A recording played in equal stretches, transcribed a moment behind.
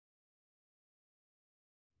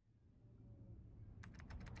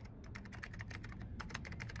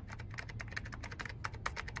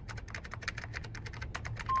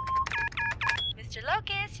Mr.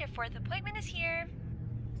 Locus, your 4th appointment is here.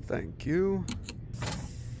 Thank you.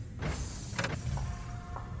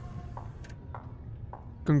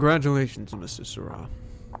 Congratulations, Mr. Sara.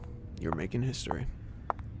 You're making history.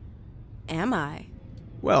 Am I?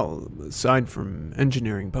 Well, aside from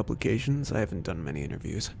engineering publications, I haven't done many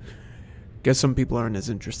interviews. Guess some people aren't as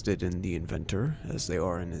interested in the inventor as they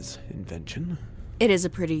are in his invention. It is a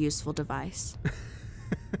pretty useful device.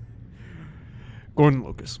 Gordon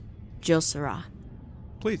Locus. Jill Sara.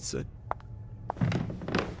 Please sit.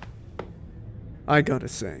 I gotta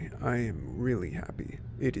say, I am really happy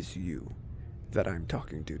it is you that I'm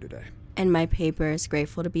talking to today. And my paper is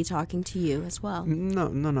grateful to be talking to you as well. No.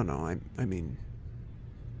 I mean,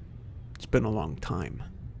 it's been a long time.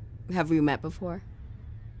 Have we met before?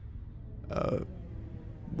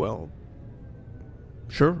 Well,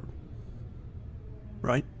 sure.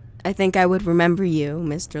 Right? I think I would remember you,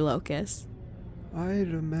 Mr. Locus. I'd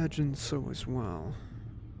imagine so as well.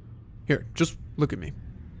 Here, just look at me.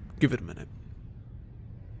 Give it a minute.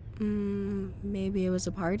 Maybe it was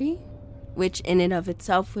a party? Which in and of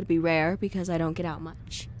itself would be rare because I don't get out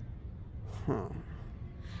much. Huh.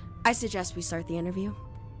 I suggest we start the interview.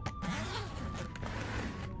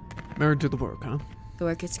 Married to the work, huh? The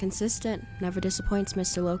work is consistent, never disappoints,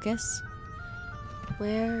 Mr. Locus.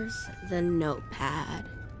 Where's the notepad?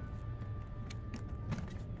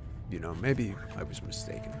 You know, maybe I was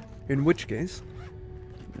mistaken. In which case,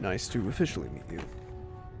 nice to officially meet you.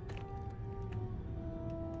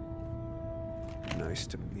 Nice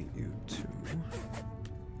to meet you, too.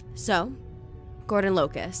 So, Gordon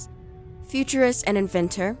Locus, futurist and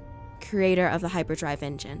inventor, creator of the hyperdrive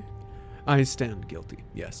engine. I stand guilty,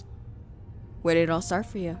 yes. Where did it all start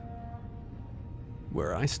for you?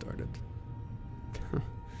 Where I started.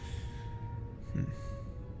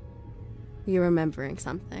 You're remembering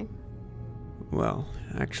something. Well,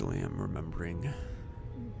 actually, I'm remembering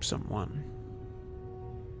someone.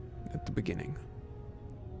 At the beginning.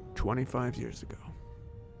 25 years ago.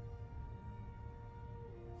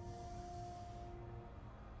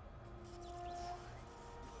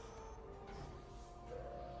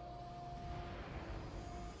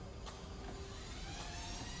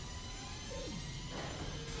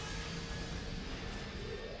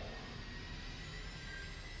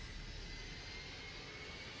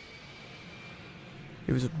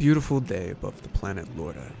 It was a beautiful day above the planet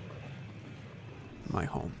Lorda, my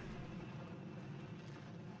home.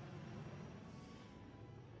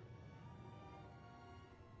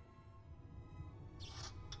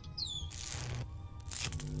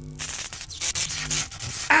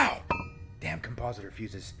 Ow! Damn compositor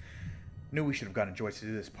fuses. Knew we should have gotten Joyce to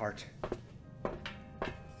do this part.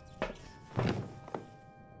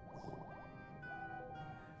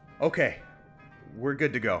 Okay, we're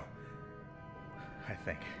good to go. I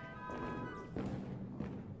think.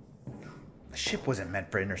 The ship wasn't meant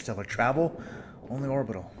for interstellar travel, only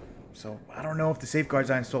orbital. So I don't know if the safeguards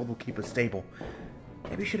I installed will keep us stable.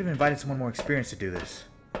 Maybe I should have invited someone more experienced to do this.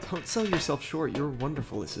 Don't sell yourself short, you're a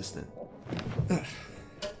wonderful assistant.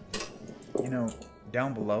 You know,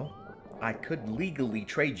 down below, I could legally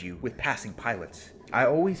trade you with passing pilots. I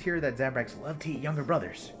always hear that Zabraks love to eat younger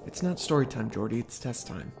brothers. It's not story time, Jordy, it's test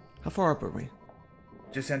time. How far up are we?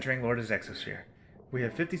 Just entering Lorda's exosphere. We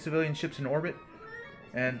have 50 civilian ships in orbit,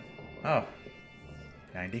 and,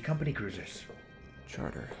 90 company cruisers.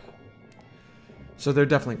 Charter. So they're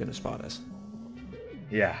definitely gonna spot us.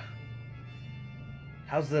 Yeah.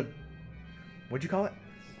 How's the... what'd you call it?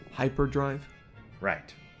 Hyperdrive?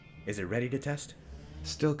 Right. Is it ready to test?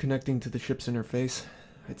 Still connecting to the ship's interface.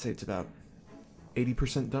 I'd say it's about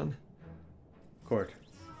 80% done. Cord,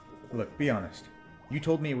 look, be honest. You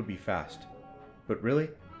told me it would be fast. But really?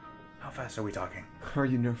 How fast are we talking? Are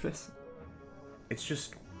you nervous? It's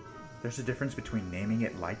just... there's a difference between naming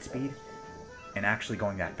it Lightspeed and actually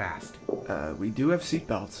going that fast. We do have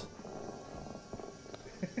seatbelts.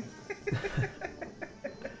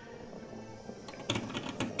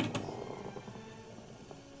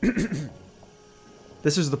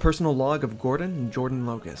 This is the personal log of Gordon and Jordan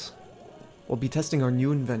Locus. We'll be testing our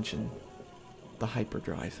new invention, the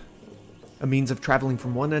hyperdrive. A means of traveling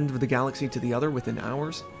from one end of the galaxy to the other within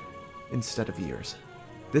hours instead of years.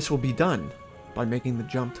 This will be done by making the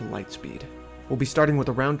jump to Lightspeed. We'll be starting with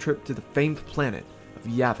a round trip to the famed planet of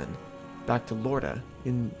Yavin, back to Lorda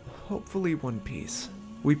in hopefully one piece.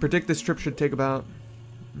 We predict this trip should take about...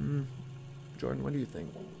 Jordan, what do you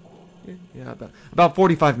think? Yeah, about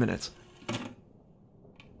 45 minutes.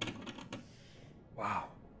 Wow.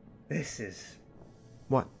 This is...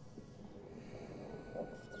 What?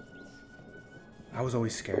 I was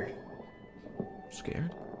always scared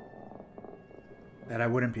Scared? that I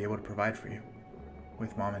wouldn't be able to provide for you.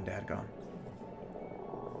 with Mom and Dad gone.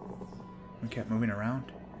 We kept moving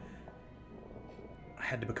around. I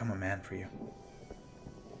had to become a man for you.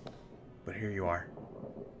 But here you are.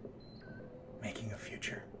 Making a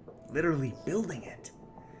future. Literally building it.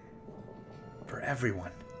 For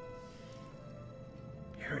everyone.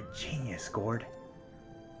 You're a genius, Gord.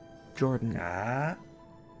 Jordan.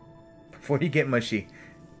 Before you get mushy,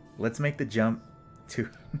 let's make the jump to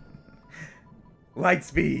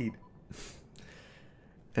Lightspeed.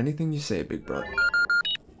 Anything you say, big bro.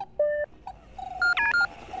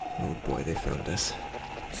 Oh boy, they found us.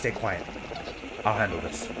 Stay quiet. I'll handle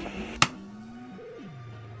this.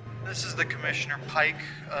 This is the Commissioner Pike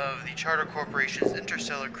of the Charter Corporation's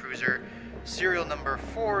interstellar cruiser, serial number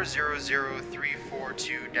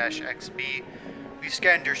 400342-XB. We've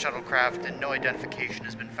scanned your shuttlecraft and no identification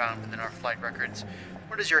has been found within our flight records.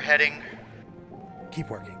 What is your heading? Keep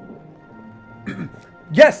working.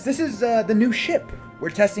 Yes, this is the new ship.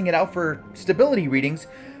 We're testing it out for stability readings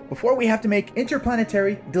before we have to make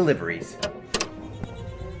interplanetary deliveries.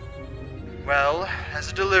 Well,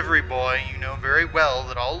 as a delivery boy, you know very well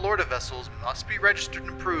that all Lorda vessels must be registered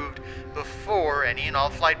and approved before any and all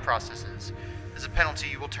flight processes. As a penalty,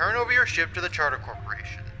 you will turn over your ship to the Charter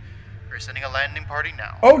Corporation. We're sending a landing party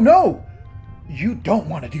now. Oh no! You don't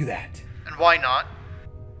want to do that. And why not?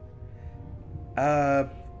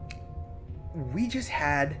 We just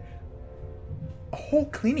had a whole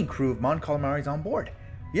cleaning crew of Mon Calamaris on board.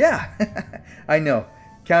 Yeah, I know.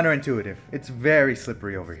 Counterintuitive. It's very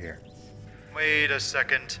slippery over here. Wait a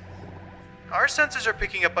second. Our sensors are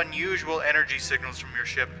picking up unusual energy signals from your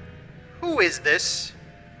ship. Who is this?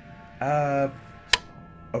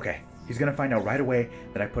 Okay. He's gonna find out right away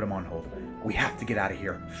that I put him on hold. We have to get out of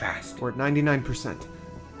here fast. We're at 99%.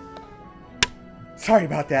 Sorry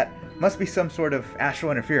about that. Must be some sort of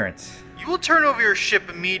astral interference. You will turn over your ship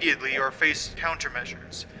immediately or face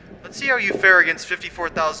countermeasures. Let's see how you fare against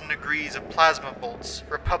 54,000 degrees of plasma bolts,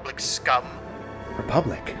 Republic scum.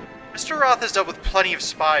 Republic? Mr. Roth has dealt with plenty of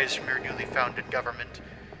spies from your newly founded government.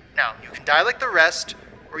 Now, you can die like the rest,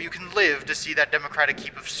 or you can live to see that democratic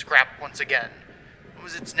heap of scrap once again. What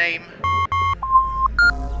was its name?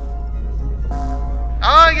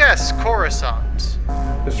 Ah, yes, Coruscant.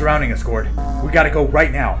 They're surrounding us, Gord. We gotta go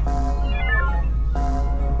right now.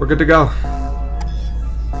 We're good to go.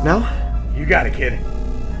 Now? You got it, kid.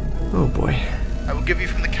 Oh boy. I will give you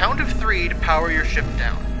from the count of 3 to power your ship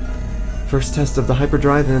down. First test of the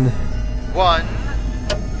hyperdrive in... 1,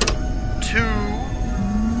 2,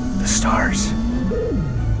 The stars.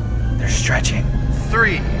 They're stretching.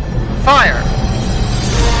 3. Fire!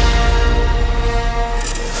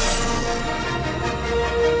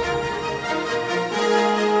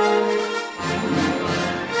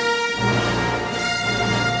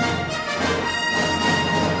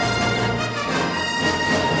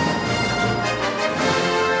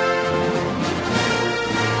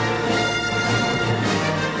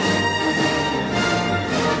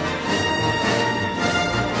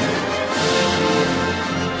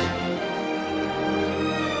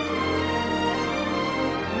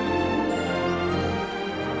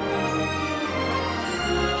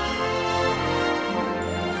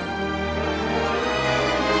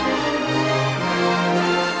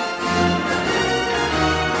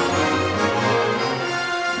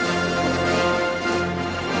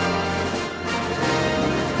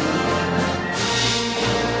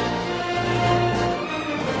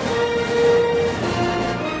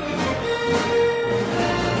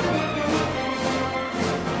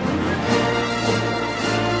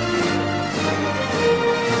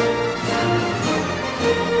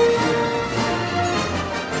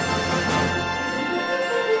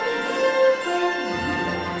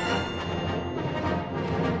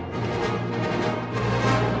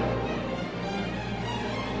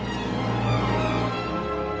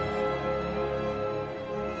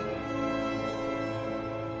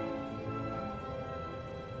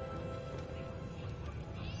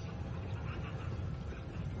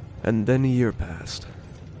 And then a year passed.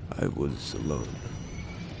 I was alone.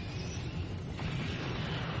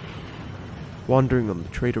 Wandering on the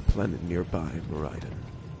trader planet nearby, Moridon.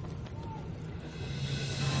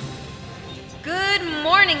 Good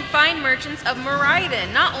morning, fine merchants of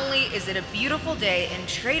Moridon. Not only is it a beautiful day in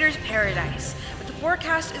Trader's Paradise, but the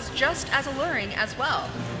forecast is just as alluring as well.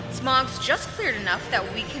 Smog's just cleared enough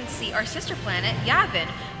that we can see our sister planet, Yavin,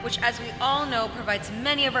 which, as we all know, provides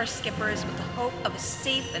many of our skippers with the hope of a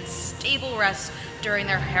safe and stable rest during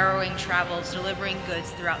their harrowing travels delivering goods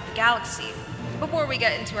throughout the galaxy. Before we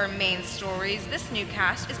get into our main stories, this new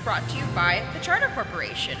cast is brought to you by the Charter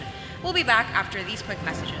Corporation. We'll be back after these quick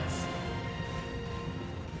messages.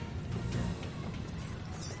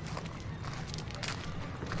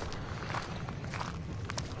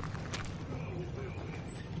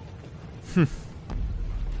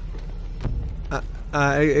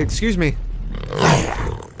 Excuse me.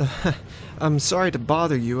 I'm sorry to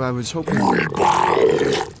bother you. I was hoping...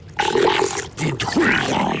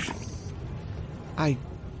 I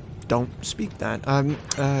don't speak that.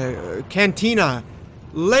 Cantina.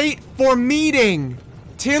 Late for meeting.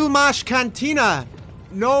 Tilmash Cantina.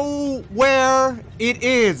 Know where it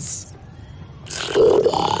is.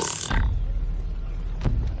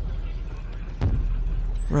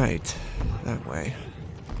 Right. That way.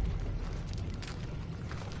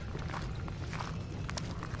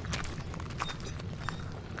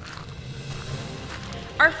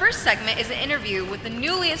 Our first segment is an interview with the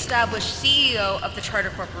newly established CEO of the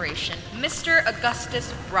Charter Corporation, Mr.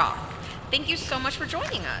 Augustus Roth. Thank you so much for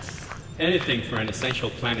joining us. Anything for an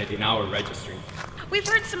essential planet in our registry. We've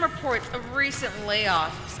heard some reports of recent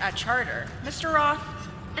layoffs at Charter. Mr. Roth,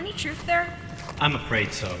 any truth there? I'm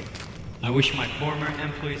afraid so. I wish my former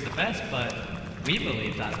employees the best, but we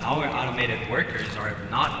believe that our automated workers are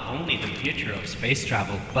not only the future of space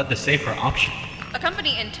travel, but the safer option. A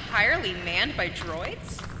company entirely manned by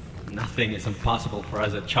droids? Nothing is impossible for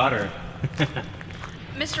us at Charter.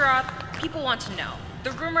 Mr. Roth, people want to know.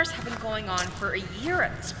 The rumors have been going on for a year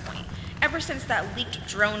at this point, ever since that leaked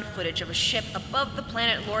drone footage of a ship above the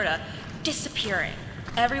planet Lorda disappearing.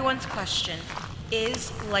 Everyone's question,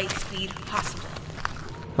 is Lightspeed possible?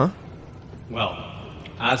 Huh? Well,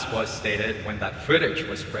 as was stated when that footage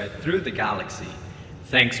was spread through the galaxy,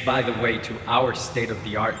 thanks, by the way, to our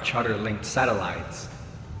state-of-the-art Charter-linked satellites,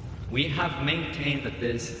 we have maintained that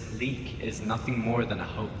this leak is nothing more than a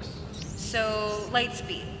hoax. So,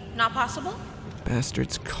 Lightspeed, not possible?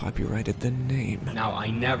 Bastards copyrighted the name. Now, I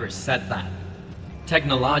never said that.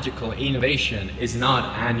 Technological innovation is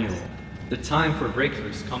not annual. The time for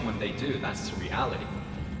breakthroughs come when they do, that's the reality.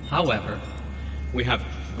 However, we have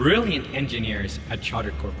brilliant engineers at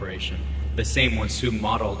Charter Corporation, the same ones who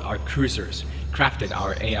modeled our cruisers, crafted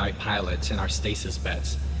our AI pilots and our stasis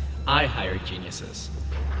beds. I hired geniuses.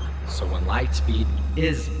 So when Lightspeed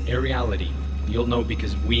is a reality, you'll know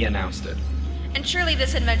because we announced it. And surely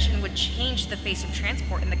this invention would change the face of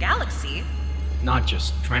transport in the galaxy. Not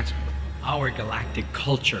just transport, our galactic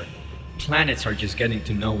culture. Planets are just getting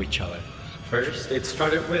to know each other. First, it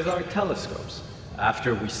started with our telescopes.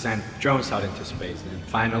 After we sent drones out into space, and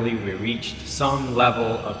finally we reached some level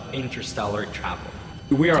of interstellar travel.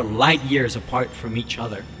 We are light years apart from each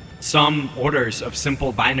other. Some orders of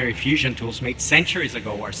simple binary fusion tools made centuries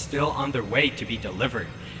ago are still on their way to be delivered.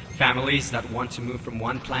 Families that want to move from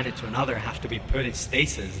one planet to another have to be put in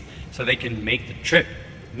stasis so they can make the trip.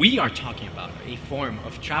 We are talking about a form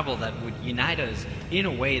of travel that would unite us in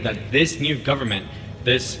a way that this new government,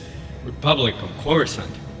 this Republic of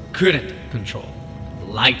Coruscant, couldn't control.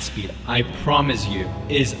 Lightspeed, I promise you,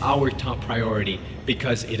 is our top priority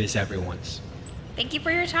because it is everyone's. Thank you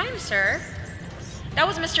for your time, sir. That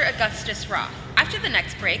was Mr. Augustus Roth. After the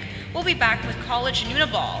next break, we'll be back with college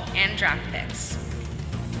Nunaball and draft picks.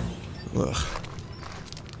 Ugh.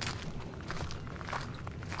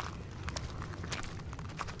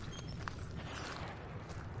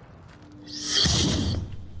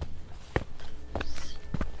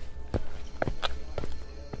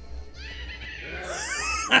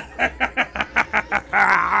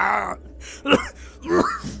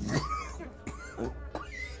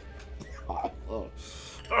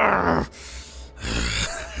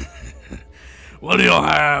 What do y'all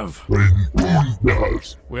have?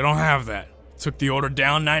 We don't have that. Took the order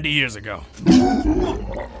down 90 years ago.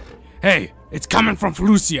 Hey, it's coming from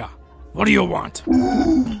Felucia. What do you want?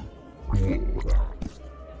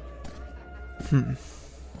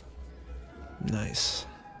 Nice.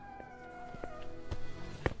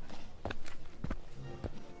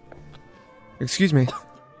 Excuse me.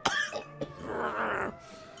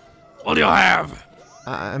 What do y'all have?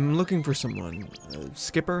 I'm looking for someone.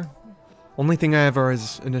 Skipper? Only thing I have are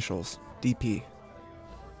his initials. DP.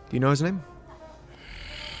 Do you know his name?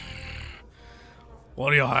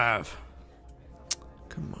 What do y'all have?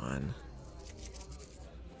 Come on.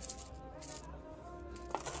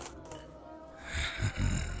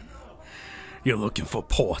 You're looking for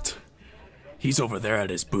Port. He's over there at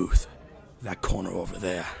his booth. That corner over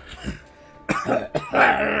there.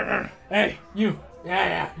 Hey, you.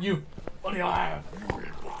 Yeah, you. What do y'all have?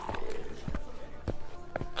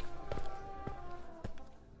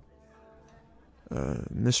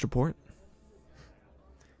 Mr. Port?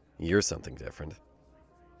 You're something different.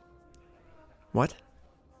 What?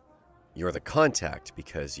 You're the contact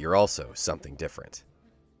because you're also something different.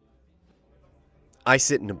 I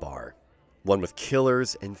sit in a bar, one with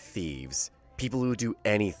killers and thieves, people who do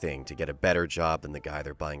anything to get a better job than the guy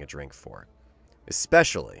they're buying a drink for.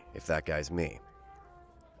 especially if that guy's me.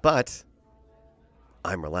 But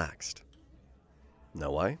I'm relaxed.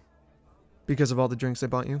 Know why? Because of all the drinks they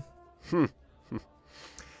bought you?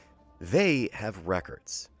 They have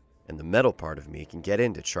records, and the metal part of me can get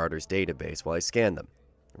into Charter's database while I scan them.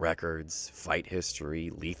 Records, fight history,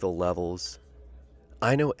 lethal levels.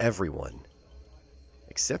 I know everyone.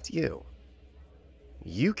 Except you.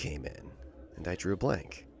 You came in, and I drew a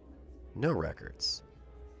blank. No records.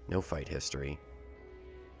 No fight history.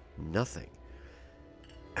 Nothing.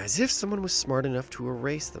 As if someone was smart enough to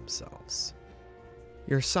erase themselves.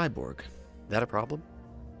 You're a cyborg. That a problem?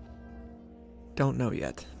 Don't know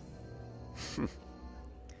yet.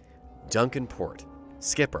 Duncan Port,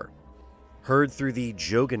 skipper. Heard through the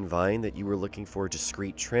Jogan vine that you were looking for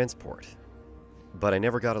discreet transport. But I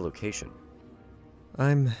never got a location.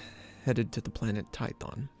 I'm headed to the planet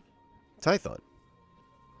Tython. Tython?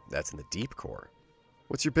 That's in the deep core.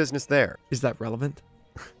 What's your business there? Is that relevant?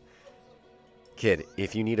 Kid,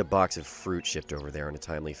 if you need a box of fruit shipped over there in a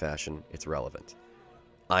timely fashion, it's relevant.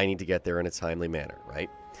 I need to get there in a timely manner, right?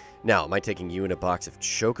 Now, am I taking you in a box of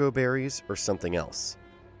choco berries or something else?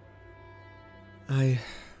 I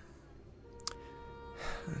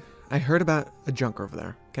heard about a junk over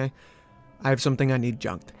there, okay? I have something I need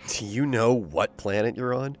junked. Do you know what planet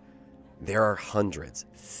you're on? There are hundreds,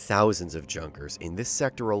 thousands of junkers in this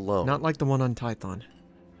sector alone. Not like the one on Tython.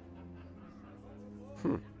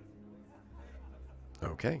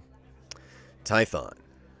 Okay. Tython.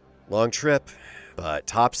 Long trip, but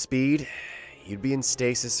top speed, you'd be in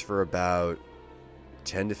stasis for about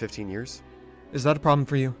 10 to 15 years. Is that a problem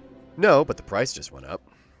for you? No, but the price just went up.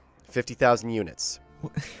 50,000 units.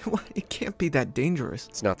 It can't be that dangerous.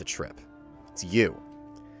 It's not the trip. It's you.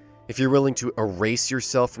 If you're willing to erase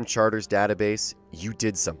yourself from Charter's database, you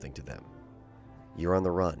did something to them. You're on the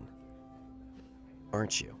run.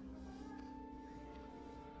 Aren't you?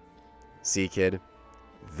 See, kid?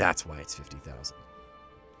 That's why it's 50,000.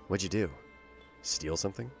 What'd you do? Steal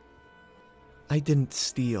something? I didn't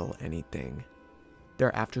steal anything.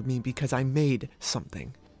 They're after me because I made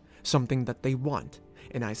something. Something that they want.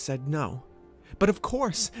 And I said no. But of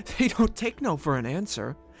course, they don't take no for an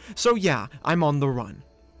answer. So yeah, I'm on the run.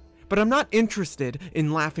 But I'm not interested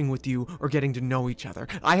in laughing with you or getting to know each other.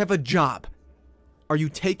 I have a job. Are you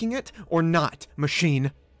taking it or not,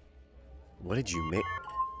 machine? What did you make?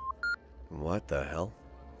 What the hell?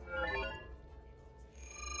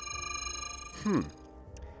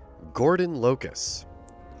 Gordon Locus.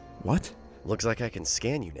 What? Looks like I can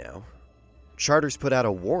scan you now. Charter's put out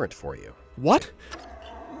a warrant for you. What?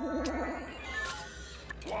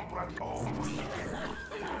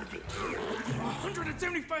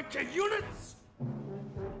 175k units?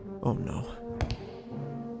 Oh no.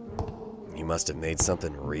 You must have made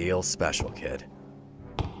something real special, kid.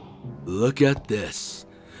 Look at this.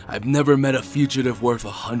 I've never met a fugitive worth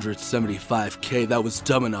 175k that was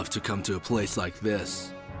dumb enough to come to a place like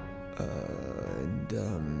this.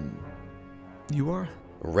 You are?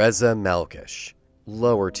 Reza Malkish,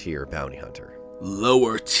 lower tier bounty hunter.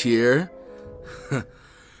 Lower tier?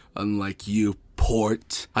 Unlike you,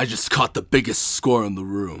 Port. I just caught the biggest score in the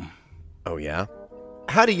room. Oh yeah?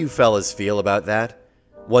 How do you fellas feel about that?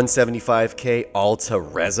 175k all to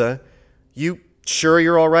Reza? You sure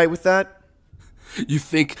you're alright with that? You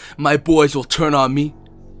think my boys will turn on me?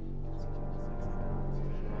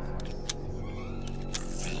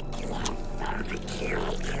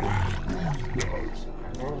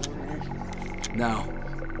 Now,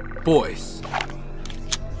 boys,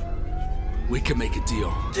 we can make a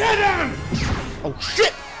deal. Get him! Oh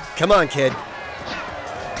shit! Come on, kid.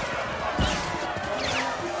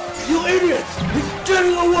 You idiots! He's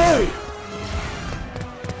getting away!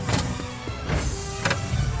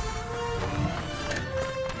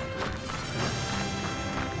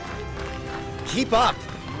 Keep up!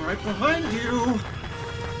 Right behind you!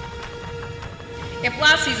 If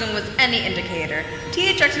last season was any indicator,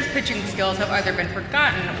 THX's pitching skills have either been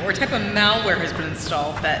forgotten or a type of malware has been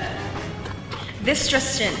installed that... This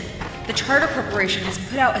just in, the Charter Corporation has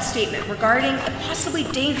put out a statement regarding a possibly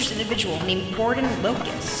dangerous individual named Gordon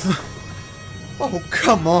Locus. Oh,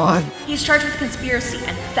 come on! He's charged with conspiracy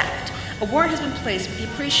and theft. A warrant has been placed with the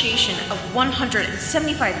appreciation of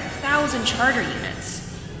 175,000 Charter units.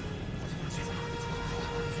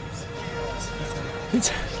 It's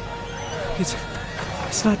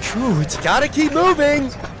not true. It's gotta keep moving!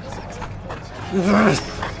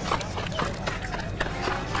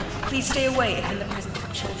 Please stay away if in the presence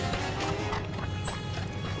of children.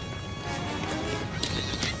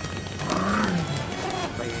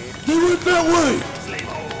 They went that way!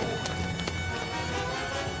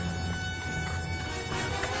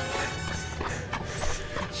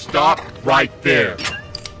 Stop right there.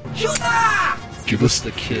 Give us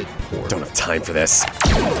the kid, Port. Don't have time for this.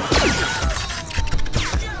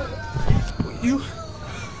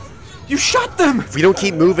 You shot them! If we don't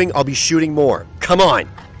keep moving, I'll be shooting more. Come on!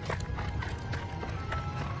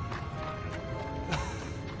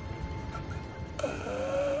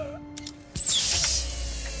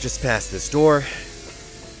 Just past this door.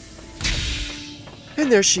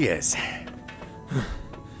 And there she is.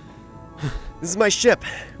 This is my ship.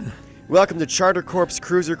 Welcome to Charter Corp's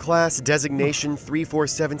Cruiser Class Designation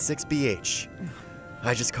 3476BH.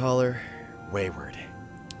 I just call her Wayward.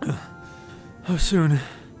 How soon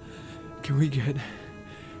can we get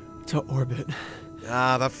to orbit?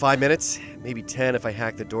 About 5 minutes. Maybe 10 if I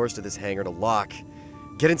hack the doors to this hangar to lock.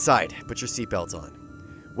 Get inside. Put your seatbelts on.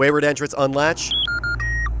 Wayward entrance unlatch.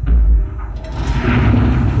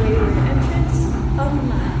 Wayward entrance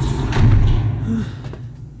unlatched.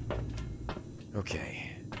 Okay.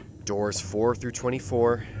 Doors 4 through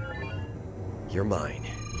 24. You're mine.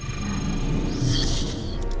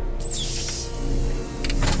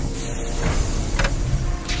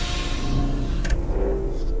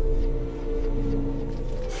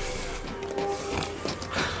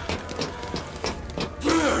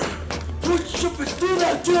 Put something through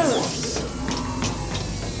that door!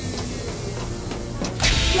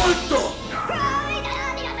 What the?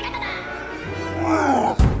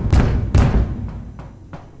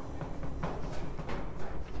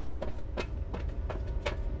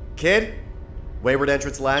 Kid? Wayward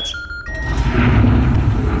entrance latch.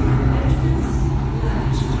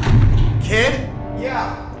 Kid?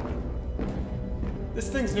 Yeah. This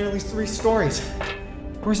thing's nearly 3 stories.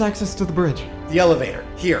 Where's access to the bridge? The elevator.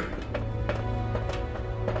 Here.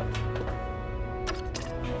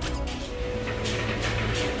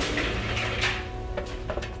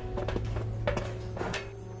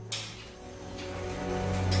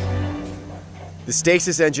 The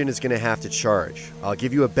stasis engine is going to have to charge. I'll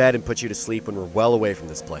give you a bed and put you to sleep when we're well away from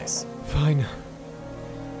this place. Fine.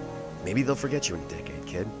 Maybe they'll forget you in a decade,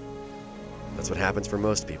 kid. That's what happens for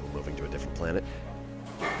most people moving to a different planet.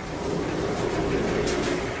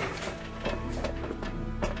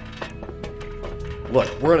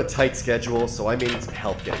 Look, we're on a tight schedule, so I may need some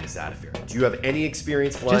help getting us out of here. Do you have any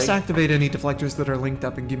experience flying? Just activate any deflectors that are linked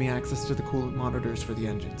up and give me access to the coolant monitors for the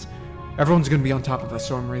engines. Everyone's gonna be on top of us,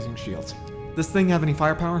 so I'm raising shields. This thing have any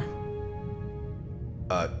firepower?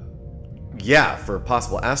 Yeah, for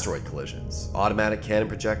possible asteroid collisions. Automatic cannon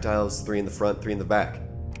projectiles, 3 in the front, 3 in the back.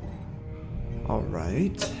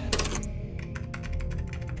 Alright.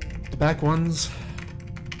 The back ones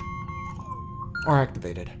are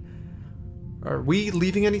activated. Are we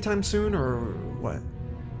leaving anytime soon, or what?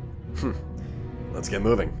 Let's get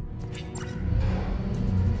moving.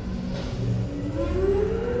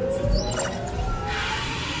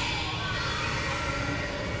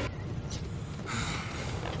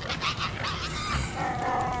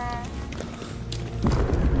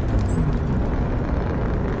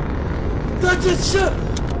 That's a ship!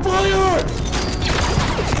 Fire!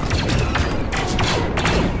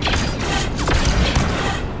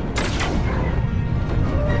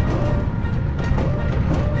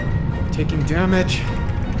 Taking damage.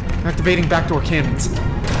 Activating backdoor cannons.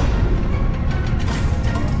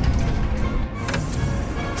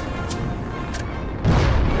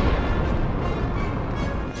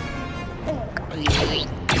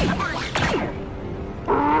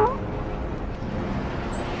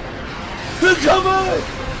 Come on!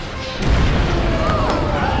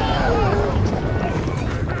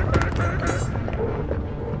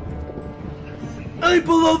 Aim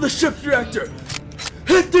below the ship's reactor!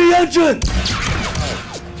 Hit the engine!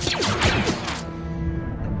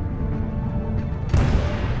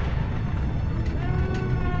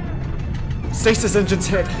 Stasis engines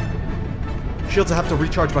hit. Shields have to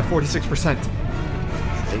recharge by 46%.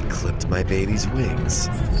 They clipped my baby's wings.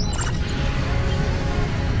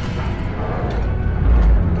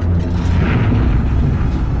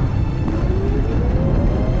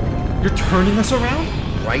 You're turning us around?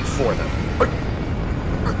 Right for them.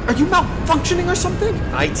 Are you malfunctioning or something?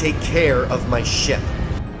 I take care of my ship.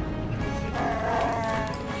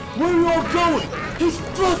 Where are you all going? He's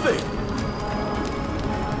bluffing!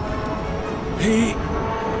 He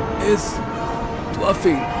is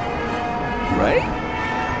bluffing,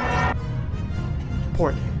 right?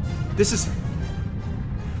 Port, this is...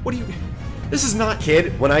 What do you... This is not...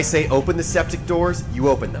 Kid, when I say open the septic doors, you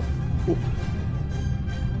open them.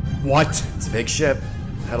 What? It's a big ship.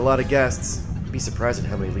 Had a lot of guests. Be surprised at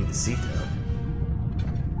how many leave the seat down.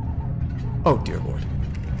 Oh, dear Lord.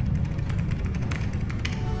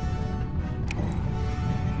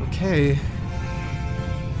 Okay.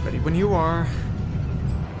 Ready when you are.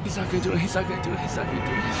 He's not gonna do it, he's not gonna do it, he's not gonna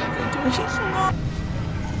do it, he's not gonna do it, he's not.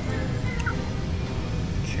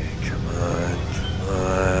 Okay, come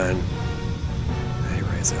on. Hey,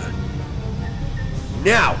 Reza.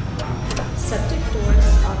 Now! Septic doors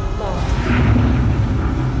are locked.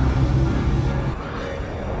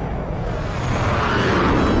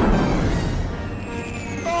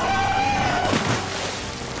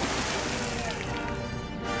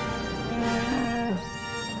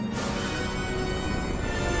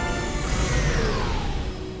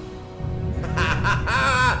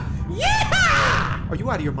 Are you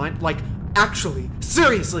out of your mind? Like, actually,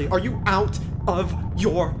 seriously, are you out of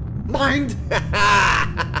your mind?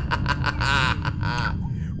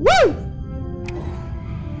 Woo!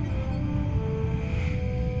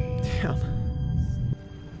 Damn.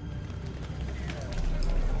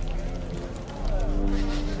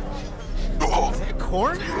 Is that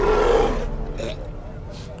corn?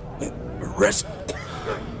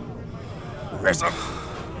 Reza,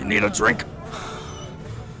 you need a drink?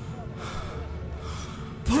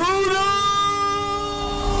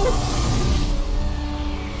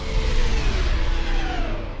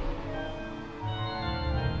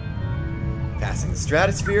 Passing the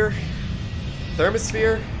stratosphere,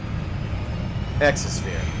 thermosphere,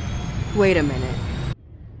 exosphere. Wait a minute.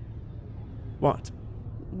 What?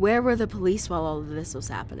 Where were the police while all of this was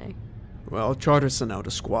happening? Well, Charter sent out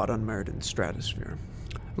a squad on Meriden's stratosphere.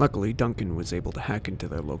 Luckily, Duncan was able to hack into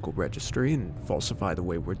their local registry and falsify the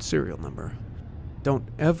wayward serial number. Don't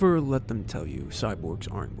ever let them tell you cyborgs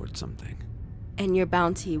aren't worth something. And your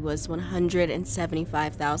bounty was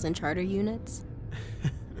 175,000 charter units?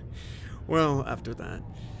 Well, after that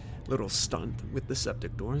little stunt with the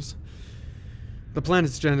septic doors, the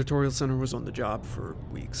planet's janitorial center was on the job for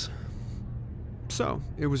weeks. So,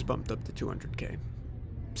 it was bumped up to 200K.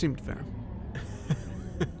 Seemed fair.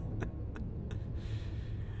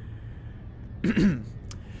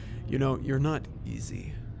 You know, you're not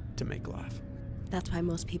easy to make laugh. That's why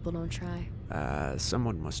most people don't try.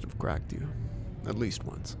 Someone must have cracked you. At least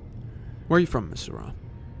once. Where are you from, Miss Sara?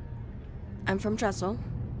 I'm from Trestle.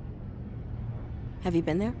 Have you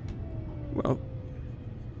been there? Well,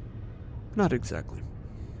 not exactly.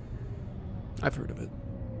 I've heard of it.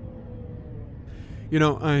 You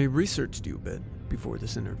know, I researched you a bit before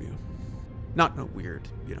this interview. Not in a weird,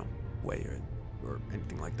 way or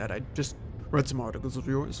anything like that. I just read some articles of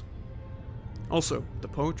yours. Also, the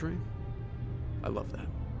poetry. I love that.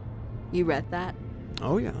 You read that?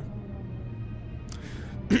 Oh, yeah.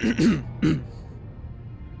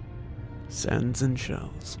 Sands and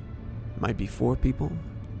shells. Might be for people,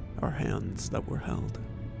 or hands that were held.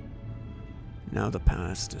 Now the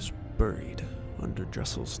past is buried under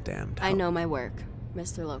Dressel's damned hell. I know my work,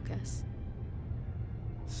 Mr. Locus.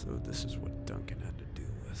 So this is what Duncan had to do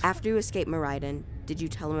with. After you escaped Meriden, did you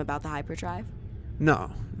tell him about the hyperdrive?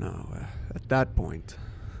 No. At that point,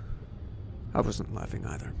 I wasn't laughing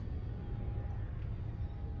either.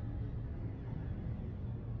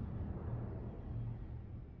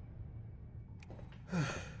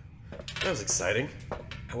 That was exciting.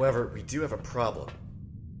 However, we do have a problem.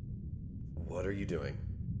 What are you doing?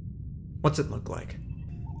 What's it look like?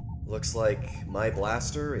 Looks like my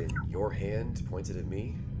blaster in your hand pointed at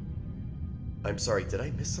me. I'm sorry, did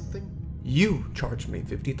I miss something? You charged me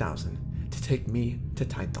 50,000 to take me to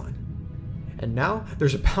Tython. And now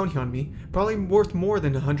there's a bounty on me, probably worth more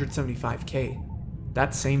than 175K.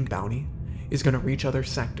 That same bounty is gonna reach other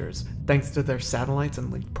sectors thanks to their satellites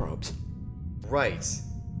and linked probes. Right.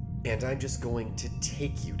 And I'm just going to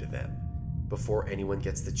take you to them before anyone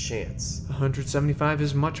gets the chance. 175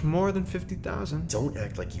 is much more than 50,000. Don't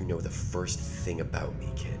act like you know the first thing about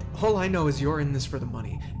me, kid. All I know is you're in this for the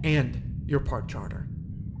money, and you're part charter.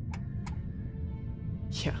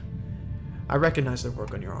 Yeah, I recognize the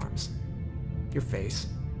work on your arms. Your face.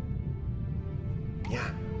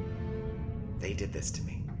 Yeah, they did this to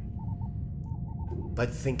me.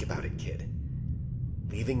 But think about it, kid.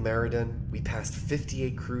 Leaving Meriden, we passed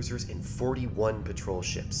 58 cruisers and 41 patrol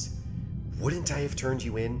ships. Wouldn't I have turned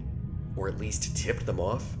you in, or at least tipped them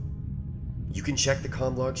off? You can check the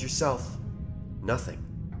comm logs yourself. Nothing.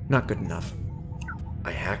 Not good enough.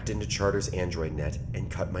 I hacked into Charter's Android net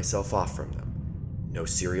and cut myself off from them. No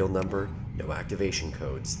serial number, no activation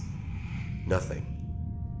codes. Nothing.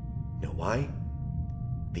 Know why?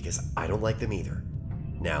 Because I don't like them either.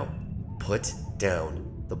 Now, put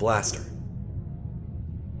down the blaster.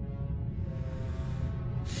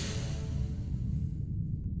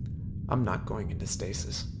 I'm not going into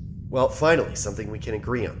stasis. Well, finally, something we can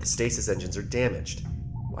agree on. The stasis engines are damaged.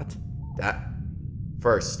 What? That.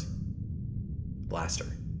 First. Blaster.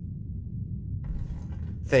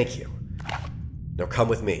 Thank you. Now come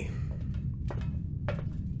with me.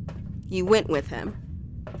 You went with him.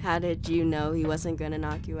 How did you know he wasn't gonna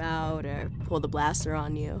knock you out or pull the blaster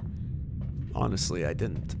on you? Honestly, I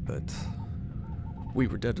didn't, but we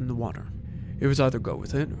were dead in the water. It was either go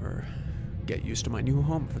with it or get used to my new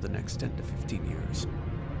home for the next 10 to 15 years.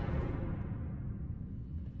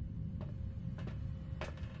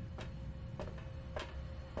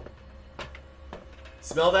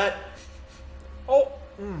 Smell that? Oh!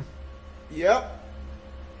 Yep.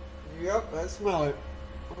 Yep, I smell it.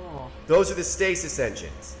 Oh. Those are the stasis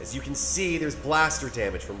engines. As you can see, there's blaster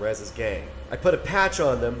damage from Reza's gang. I put a patch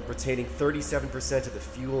on them, retaining 37% of the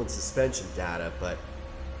fuel and suspension data, but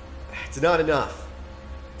it's not enough.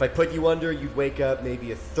 If I put you under, you'd wake up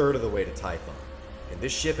maybe a third of the way to Typhon. And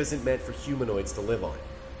this ship isn't meant for humanoids to live on.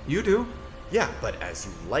 You do? Yeah, but as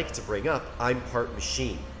you like to bring up, I'm part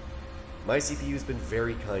machine. My CPU's been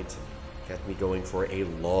very kind to me, kept me going for a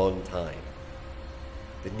long time.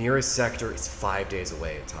 The nearest sector is 5 days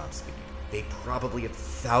away at top speed. They probably have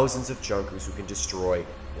thousands of junkers who can destroy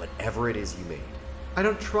whatever it is you made. I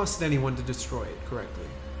don't trust anyone to destroy it correctly,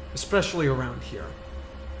 especially around here.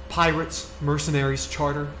 Pirates, mercenaries,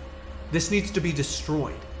 charter. This needs to be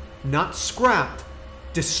destroyed. Not scrapped,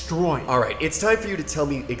 destroyed. Alright, it's time for you to tell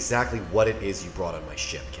me exactly what it is you brought on my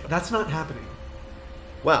ship, kid. That's not happening.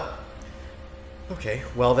 Wow. Okay,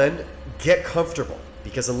 well then, get comfortable.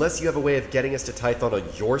 Because unless you have a way of getting us to Typhon on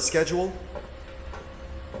your schedule...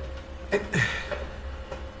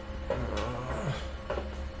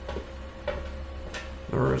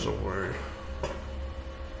 There is a way.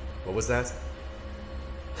 What was that?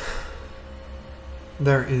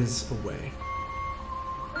 There is a way.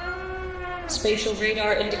 Spatial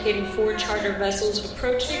radar indicating 4 charter vessels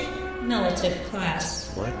approaching. Melitip class.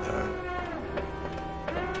 What the...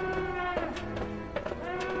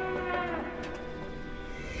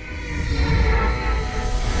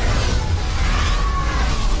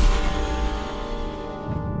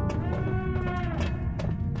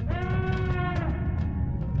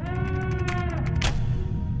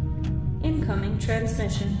 Incoming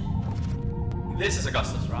transmission. This is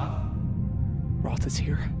Augustus, Roth. Roth is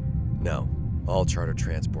here. No. All charter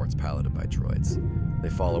transports piloted by droids. They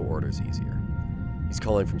follow orders easier. He's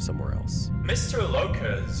calling from somewhere else. Mr.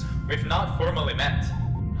 Locus, we've not formally met.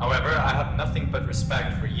 However, I have nothing but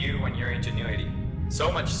respect for you and your ingenuity.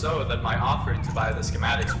 So much so that my offer to buy the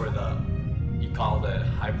schematics for the... you called it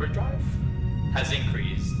hyperdrive? Has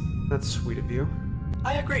increased. That's sweet of you.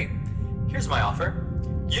 I agree. Here's my offer.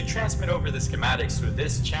 You transmit over the schematics through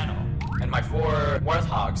this channel, and my 4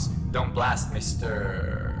 Warthogs don't blast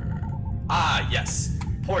Mr... Ah, yes.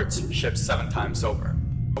 Port ships 7 times over.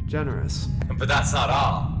 Generous. But that's not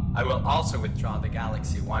all. I will also withdraw the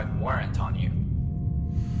galaxy-wide warrant on you.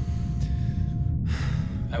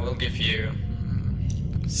 I will give you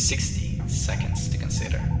 60 seconds to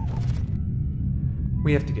consider.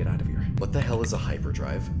 We have to get out of here. What the hell is a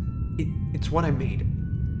hyperdrive? It's what I made.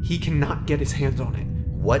 He cannot get his hands on it.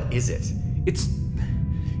 What is it? It's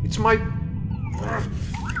my...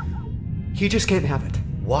 He just can't have it.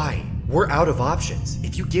 Why? We're out of options.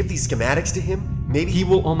 If you give these schematics to him, maybe... He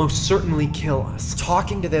will almost certainly kill us.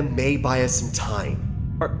 Talking to them may buy us some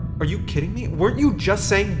time. Are you kidding me? Weren't you just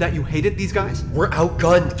saying that you hated these guys? We're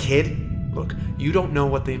outgunned, kid. Look, you don't know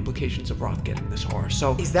what the implications of Roth getting this are,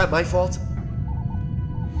 so... Is that my fault?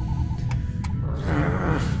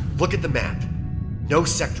 Look at the map. No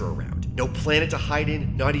sector around. No planet to hide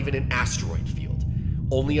in, not even an asteroid field.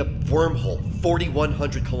 Only a wormhole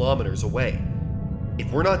 4,100 kilometers away.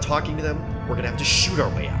 If we're not talking to them, we're gonna have to shoot our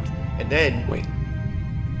way out. And then... Wait.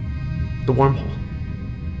 The wormhole.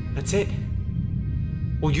 That's it.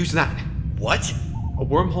 We'll use that. What? A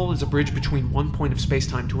wormhole is a bridge between one point of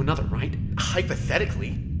space-time to another, right?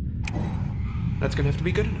 Hypothetically. That's gonna have to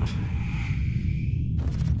be good enough.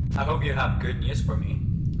 I hope you have good news for me.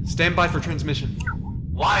 Stand by for transmission.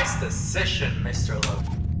 Wise decision, Mr.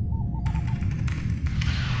 Locus.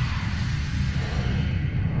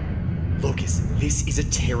 Locus, this is a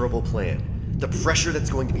terrible plan. The pressure that's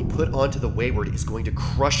going to be put onto the Wayward is going to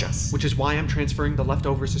crush us. Which is why I'm transferring the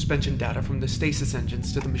leftover suspension data from the stasis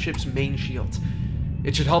engines to the ship's main shields.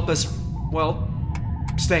 It should help us, well,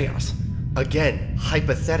 stay us. Again,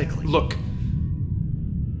 hypothetically. Look.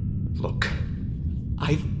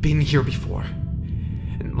 I've been here before.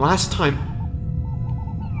 And last time...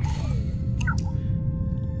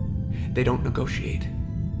 They don't negotiate.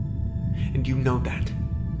 And you know that.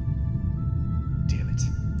 Damn it.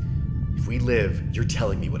 If we live, you're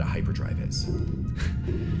telling me what a hyperdrive is.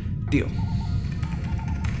 Deal.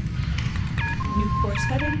 New course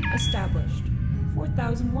heading established.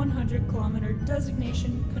 4,100 kilometer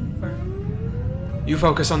designation confirmed. You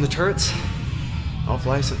focus on the turrets. I'll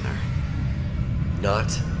fly us in there.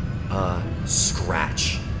 Not a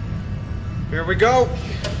scratch. Here we go!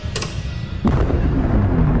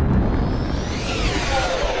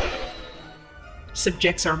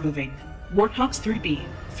 Subjects are moving. Warthawks 3B,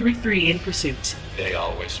 3-3 in pursuit. They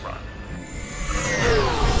always run.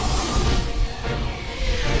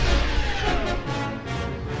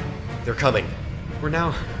 They're coming. We're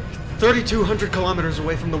now 3,200 kilometers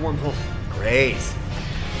away from the wormhole. Great.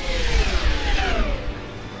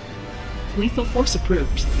 Lethal force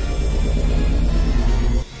approved.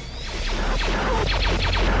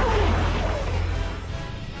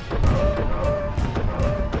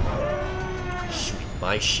 Shooting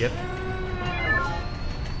my ship.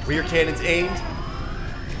 Rear cannons aimed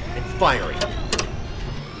and firing.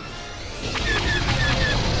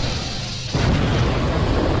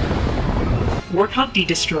 Warthog D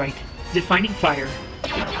destroyed. Defining fire.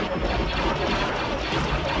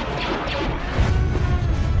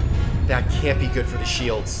 That can't be good for the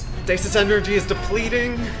shields. Stasis energy is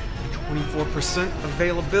depleting. 24%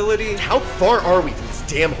 availability. How far are we from this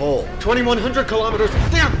damn hole? 2,100 kilometers.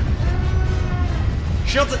 Damn!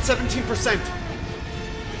 Shields at 17%.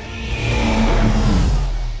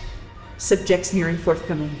 Subjects nearing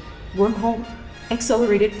forthcoming. Wormhole.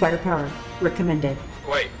 Accelerated firepower. Recommended.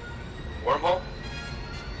 Wait, wormhole?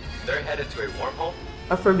 They're headed to a wormhole?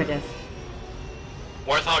 Affirmative.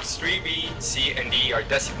 Warthogs 3B, C, and D are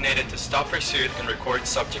designated to stop pursuit and record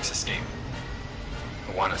subject's escape.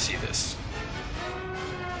 I want to see this.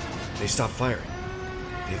 They stopped firing.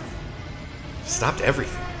 They've stopped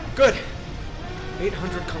everything. Good.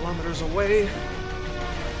 800 kilometers away.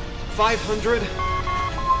 500.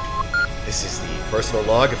 This is the personal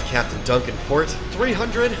log of Captain Duncan Port.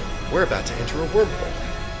 300. We're about to enter a wormhole.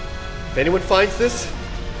 If anyone finds this,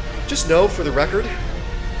 just know, for the record, I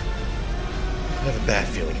have a bad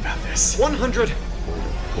feeling about this. 100.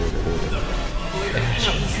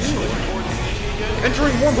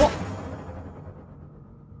 Entering wormhole.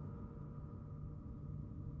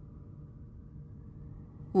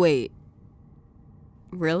 Wait.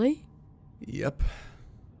 Really? Yep.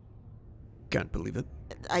 Can't believe it.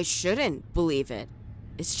 I shouldn't believe it.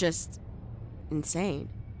 It's just insane.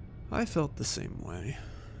 I felt the same way.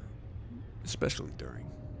 Especially during.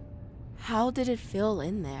 How did it feel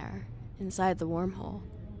in there, inside the wormhole?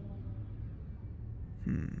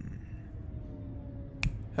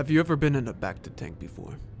 Have you ever been in a Bacta tank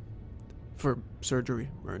before? For surgery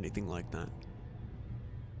or anything like that?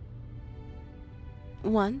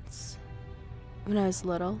 Once. When I was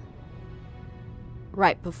little.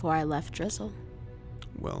 Right before I left Drizzle.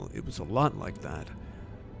 Well, it was a lot like that,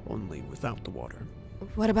 only without the water.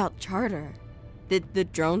 What about Charter? Did the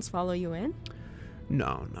drones follow you in?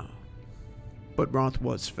 No. But Roth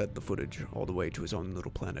was fed the footage all the way to his own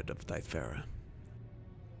little planet of Thyphera.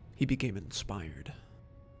 He became inspired.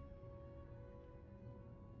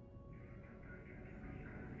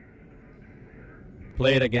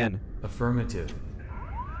 Play it again. Affirmative.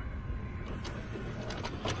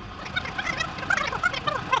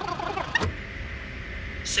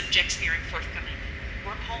 Subjects nearing forthcoming.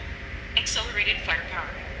 Wormhole. Accelerated firepower.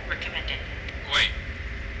 Recommended. Wait,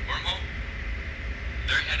 wormhole?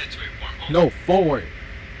 They're headed to a wormhole? No, forward.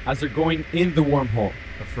 As they're going in the wormhole.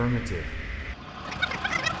 Affirmative.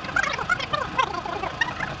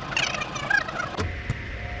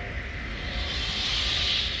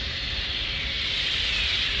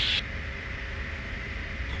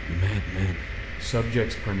 Madman.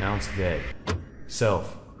 Subjects pronounced dead.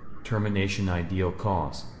 Self. Termination ideal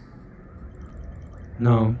cause.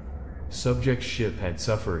 No. Subject's ship had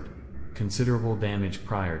suffered considerable damage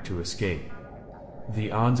prior to escape.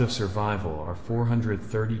 The odds of survival are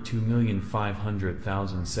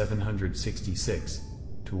 432,500,766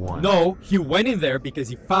 to 1. No, he went in there because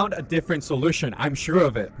he found a different solution. I'm sure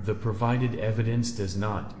of it. The provided evidence does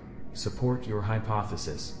not support your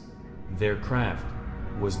hypothesis. Their craft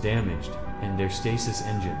was damaged and their stasis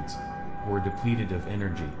engines were depleted of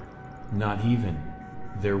energy. Not even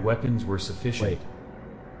their weapons were sufficient. Wait.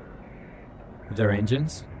 Their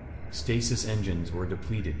engines? Stasis engines were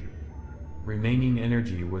depleted. Remaining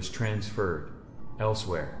energy was transferred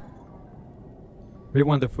elsewhere.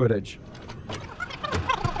 Rewind the footage.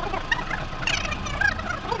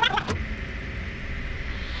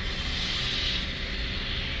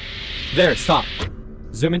 There, stop.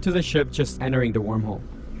 Zoom into the ship just entering the wormhole.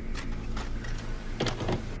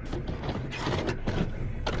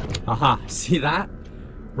 Aha, see that?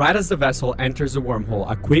 Right as the vessel enters the wormhole,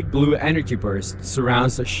 a quick blue energy burst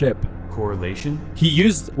surrounds the ship, Correlation? He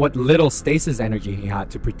used what little stasis energy he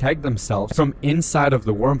had to protect themselves from inside of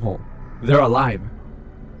the wormhole. They're alive.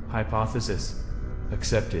 Hypothesis.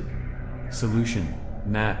 Accepted. Solution.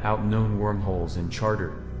 Map out known wormholes in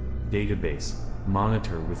charter. Database.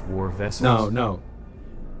 Monitor with war vessels. No.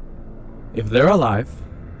 If they're alive,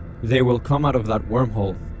 they will come out of that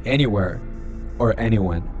wormhole anywhere or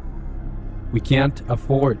anyone. We can't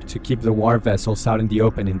afford to keep the war vessels out in the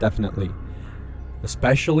open indefinitely,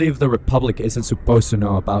 especially if the Republic isn't supposed to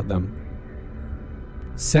know about them.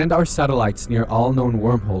 Send our satellites near all known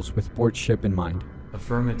wormholes with port ship in mind.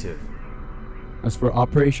 Affirmative. As for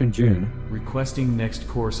Operation June, requesting next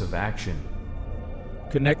course of action.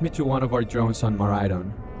 Connect me to one of our drones on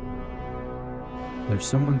Maridon. There's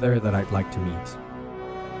someone there that I'd like to meet.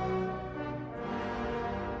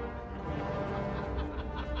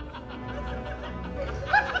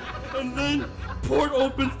 And then Port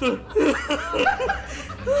opens the...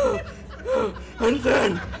 and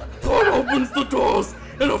then Port opens the doors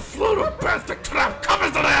and a flood of bastard crap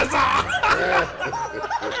covers the Reza!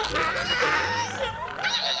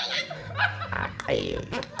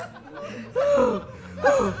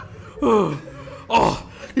 Oh,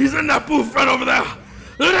 he's in that booth right over there!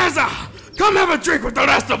 Reza, come have a drink with the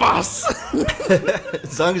rest of us!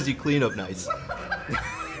 As long as you clean up nice.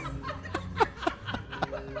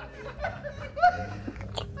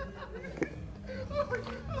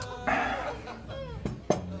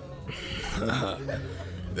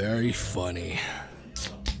 Very funny.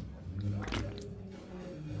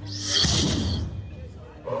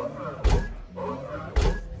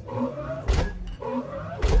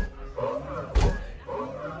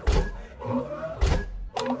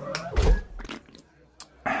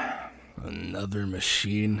 Another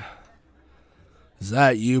machine? Is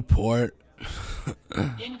that you, Port?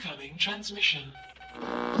 Incoming transmission.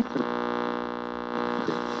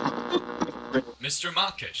 Mr.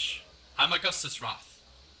 Malkish, I'm Augustus Roth.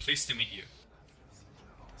 Pleased to meet you.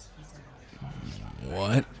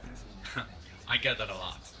 What? I get that a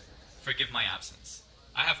lot. Forgive my absence.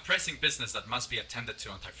 I have pressing business that must be attended to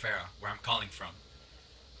on Typhera, where I'm calling from.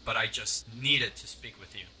 But I just needed to speak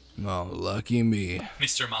with you. Oh, lucky me.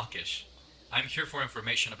 Mr. Malkish, I'm here for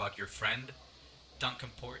information about your friend, Duncan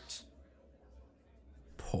Port.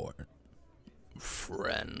 Port.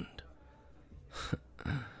 Friend.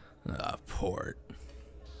 Port.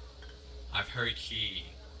 I've heard he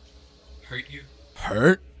hurt you?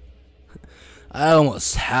 Hurt? I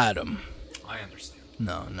almost had him. I understand.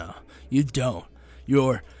 No, you don't.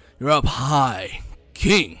 You're up high,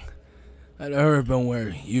 king. I'd never been where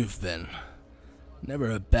you've been. Never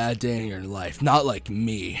a bad day in your life, not like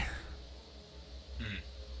me.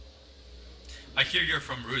 I hear you're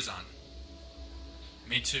from Ruzan.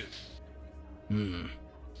 Me too. On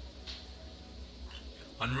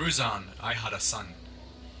Ruzan, I had a son.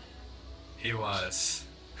 He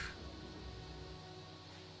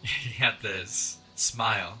had this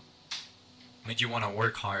smile. Made you want to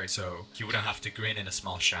work hard so he wouldn't have to grin in a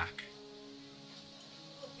small shack.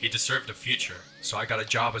 He deserved a future, so I got a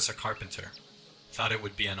job as a carpenter. Thought it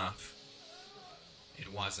would be enough.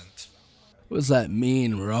 It wasn't. What does that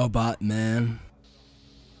mean, robot man?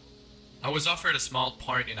 I was offered a small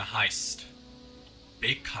part in a heist.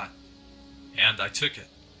 Big cut. And I took it.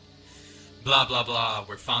 Blah blah blah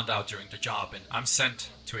were found out during the job, and I'm sent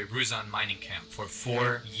to a Ruzan mining camp for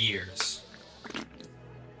 4 years.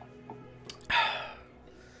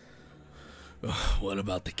 What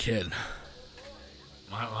about the kid?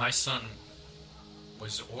 My son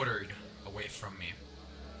was ordered away from me,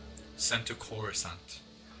 sent to Coruscant.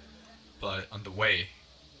 But on the way,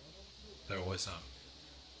 there was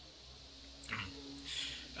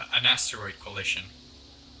an asteroid collision.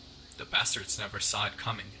 The bastards never saw it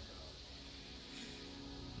coming.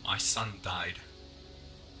 My son died.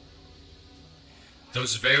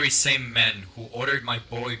 Those very same men who ordered my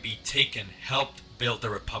boy be taken helped build the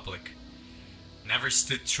Republic. Never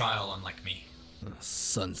stood trial unlike me.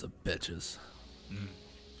 Sons of bitches.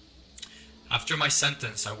 After my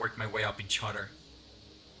sentence, I worked my way up in charter.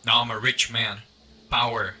 Now I'm a rich man.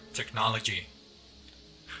 Power, technology.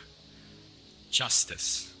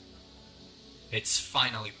 Justice. It's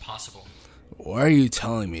finally possible. Why are you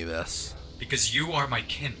telling me this? Because you are my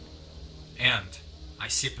kin. And I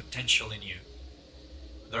see potential in you.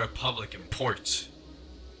 The Republic and Port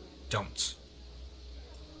don't.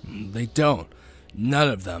 They don't. None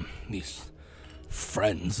of them. These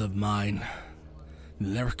friends of mine. They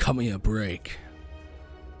never cut me a break.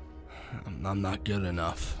 I'm not good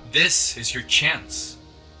enough. This is your chance.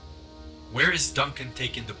 Where is Duncan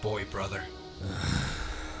taking the boy, brother?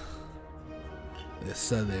 They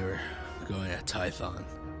said they were going to Tython.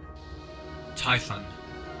 Tython.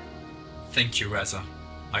 Thank you, Reza.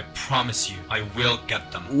 I promise you, I will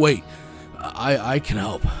get them. Wait, I can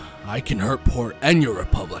help. I can hurt Port and your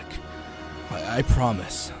Republic. I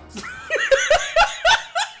promise.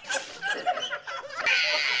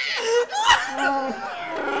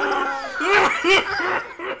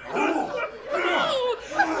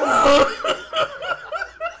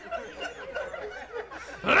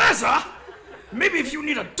 Reza? Maybe if you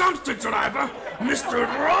need a dumpster driver, Mr.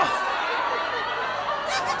 Roth?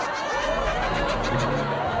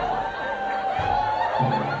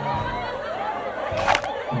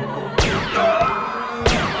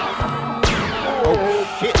 Oh,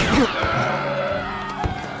 shit.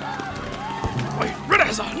 Wait,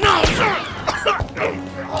 Reza, no, sir!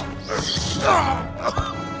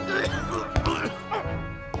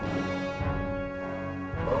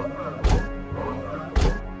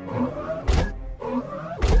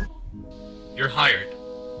 You're hired.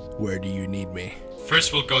 Where do you need me?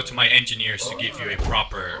 First, we'll go to my engineers to give you a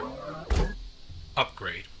proper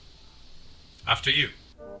upgrade. After you.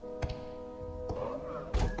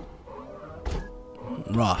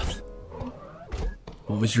 Roth.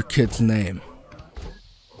 What was your kid's name?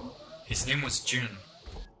 His name was June.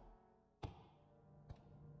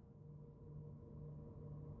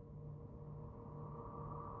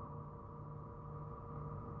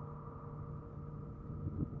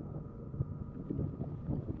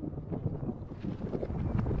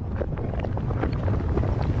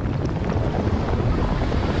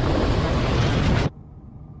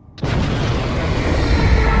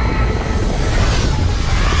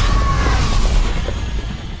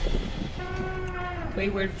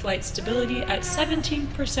 Wayward flight stability at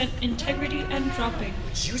 17% integrity and dropping.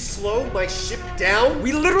 Would you slow my ship down?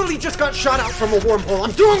 We literally just got shot out from a wormhole.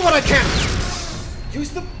 I'm doing what I can! Use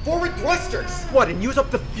the forward thrusters! What, and use up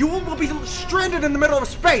the fuel? We'll be stranded in the middle of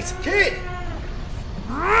space! Kid!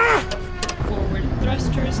 Forward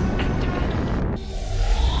thrusters activated.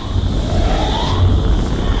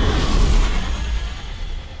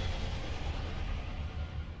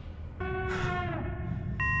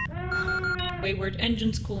 Wayward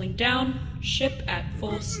engines cooling down. Ship at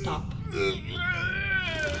full stop.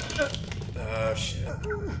 Oh, shit.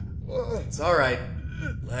 It's alright.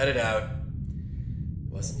 Let it out.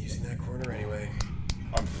 Wasn't using that corner anyway.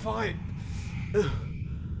 I'm fine.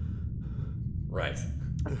 Right.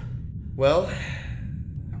 Well,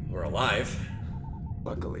 we're alive.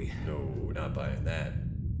 Luckily. No, not buying that.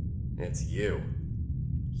 It's you.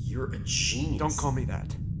 You're a genius. Don't call me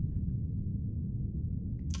that.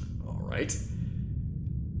 Alright.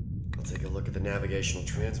 I'll take a look at the navigational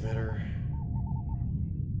transmitter.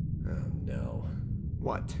 Oh no.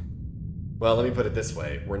 What? Well, let me put it this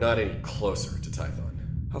way. We're not any closer to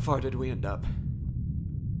Tython. How far did we end up?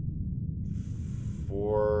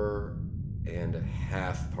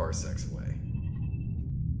 4.5 parsecs away.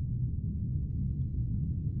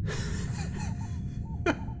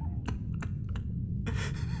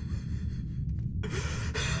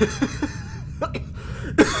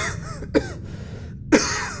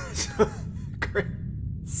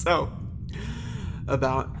 So,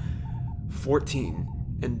 about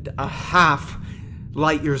 14.5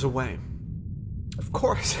 light years away. Of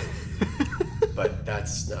course. But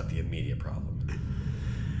that's not the immediate problem.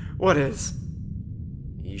 What is?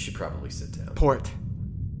 You should probably sit down. Port.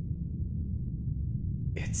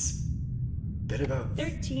 It's been about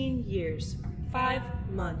 13 years, 5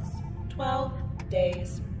 months, 12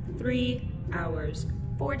 days, 3 hours,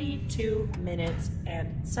 42 minutes,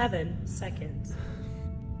 and 7 seconds.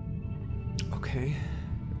 Okay.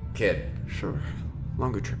 Kid. Sure.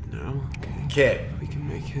 Longer trip now. Okay. Kid. We can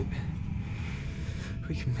make it.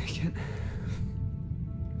 We can make it.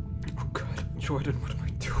 Oh god, Jordan, what am I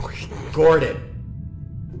doing? Gordon.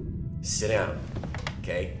 Sit down.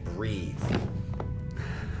 Okay? Breathe.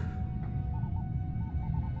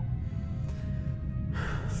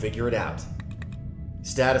 Figure it out.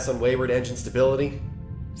 Status on wayward engine stability?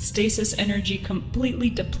 Stasis energy completely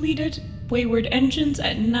depleted. Wayward engines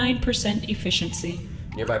at 9% efficiency.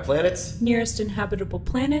 Nearby planets? Nearest inhabitable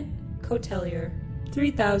planet, Cotelier.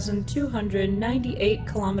 3,298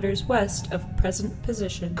 kilometers west of present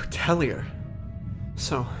position. Cotelier.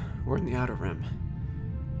 So, we're in the outer rim.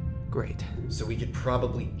 Great. So we could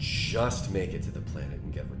probably just make it to the planet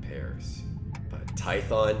and get repairs. But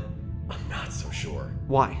Tython, I'm not so sure.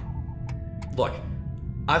 Why? Look,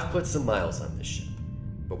 I've put some miles on this ship,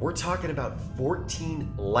 but we're talking about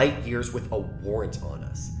 14 light years with a warrant on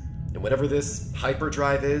us. And whatever this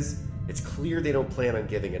hyperdrive is, it's clear they don't plan on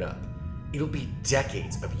giving it up. It'll be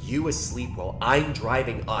decades of you asleep while I'm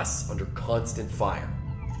driving us under constant fire.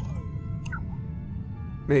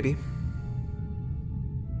 Maybe.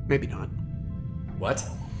 Maybe not. What?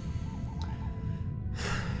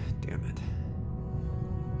 Damn it.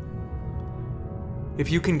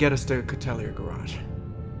 If you can get us to Curiel Garage,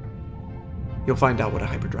 you'll find out what a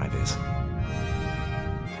hyperdrive is.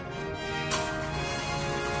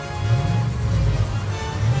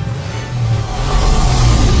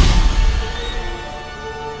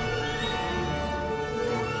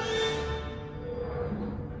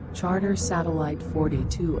 Charter Satellite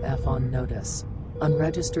 42F on notice.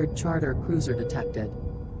 Unregistered charter cruiser detected.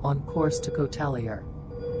 On course to Curiel.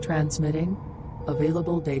 Transmitting.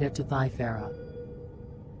 Available data to Thyfera.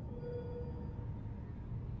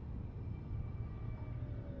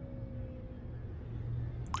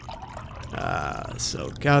 So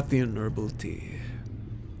Gathian herbal tea.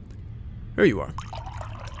 Here you are.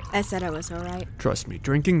 I said I was alright. Trust me,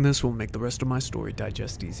 drinking this will make the rest of my story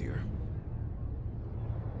digest easier.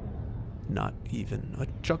 Not even a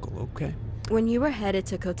chuckle, okay? When you were headed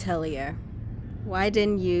to Curiel, why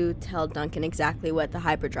didn't you tell Duncan exactly what the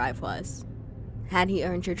hyperdrive was? Had he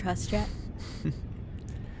earned your trust yet? If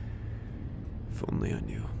only I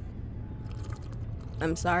knew.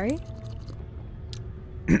 I'm sorry?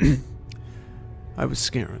 I was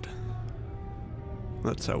scared.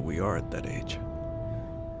 That's how we are at that age.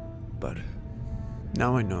 But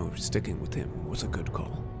now I know sticking with him was a good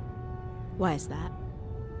call. Why is that?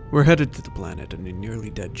 We're headed to the planet in a nearly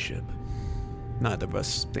dead ship. Neither of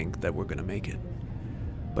us think that we're gonna make it.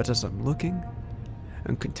 But as I'm looking,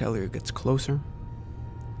 and Curiel gets closer,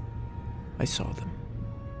 I saw them.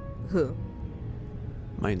 Who?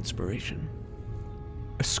 My inspiration.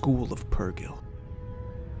 A school of Purgil.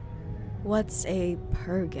 What's a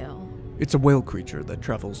Purgil? It's a whale creature that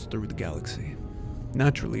travels through the galaxy.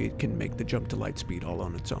 Naturally, it can make the jump to Lightspeed all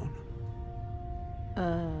on its own.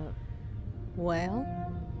 Whale?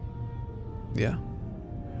 Yeah.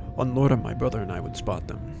 On Lorda, my brother and I would spot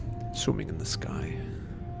them, swimming in the sky.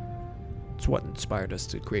 It's what inspired us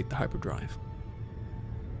to create the hyperdrive.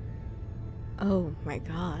 Oh my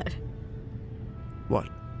god. What?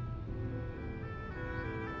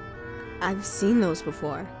 I've seen those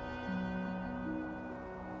before.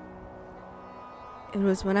 It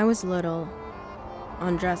was when I was little,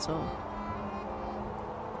 on Dressel.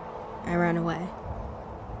 I ran away.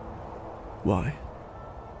 Why?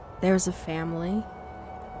 There was a family,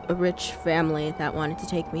 a rich family that wanted to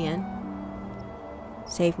take me in.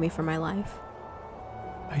 Save me from my life.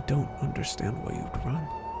 I don't understand why you'd run.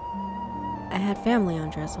 I had family on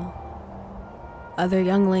Dressel. Other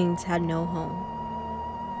younglings had no home.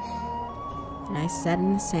 And I sat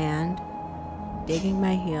in the sand, digging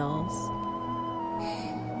my heels.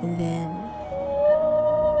 And then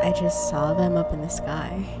I just saw them up in the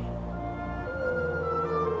sky.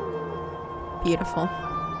 Beautiful.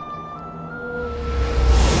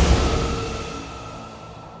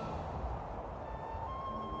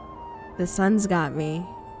 The suns got me.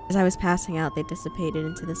 As I was passing out, they dissipated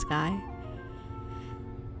into the sky.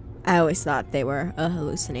 I always thought they were a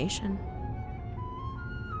hallucination.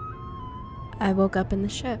 I woke up in the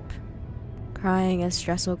ship, crying as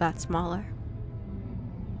Dressel got smaller.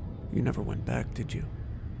 You never went back, did you?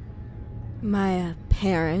 My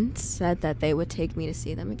parents said that they would take me to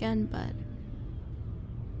see them again, but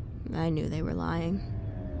I knew they were lying.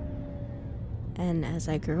 And as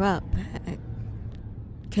I grew up, I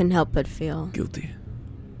couldn't help but feel guilty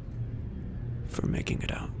for making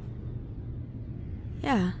it out.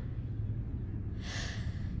 Yeah.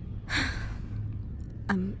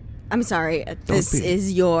 I'm sorry. This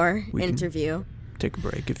is your interview. Take a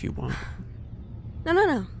break if you want.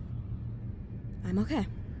 No. I'm okay.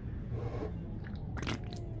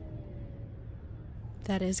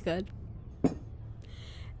 That is good.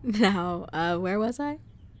 Now, where was I?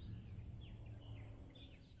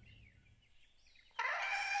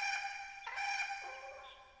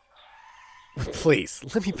 Please,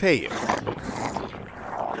 let me pay you.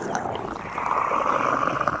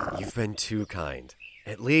 You've been too kind.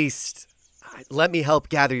 At least, let me help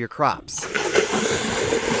gather your crops.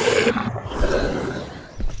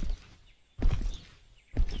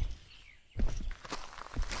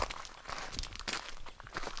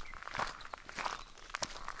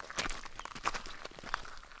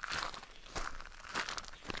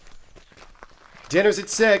 Dinner's at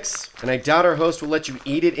 6, and I doubt our host will let you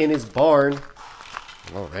eat it in his barn.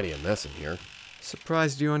 Already a mess in here.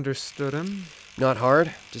 Surprised you understood him? Not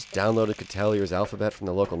hard. Just downloaded Curiel's alphabet from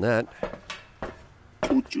the local net.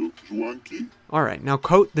 Alright, now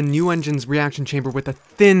coat the new engine's reaction chamber with a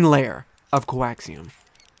thin layer of coaxium.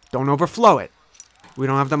 Don't overflow it. We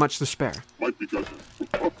don't have that much to spare.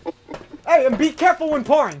 Hey, and be careful when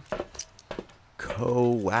pouring!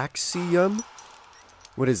 Coaxium?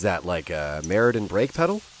 What is that, like a Meriden brake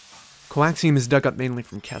pedal? Coaxium is dug up mainly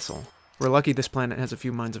from Kessel. We're lucky this planet has a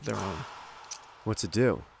few minds of their own. What's it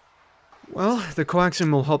do? Well, the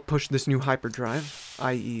coaxium will help push this new hyperdrive,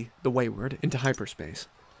 i.e. the Wayward, into hyperspace.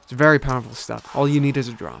 It's very powerful stuff. All you need is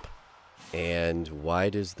a drop. And why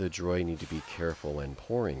does the droid need to be careful when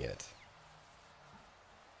pouring it?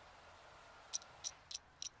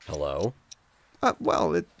 Hello?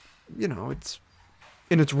 Well, it's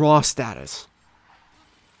in its raw status.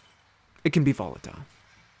 It can be volatile.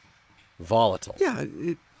 Volatile? Yeah,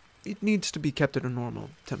 it needs to be kept at a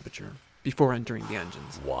normal temperature before entering the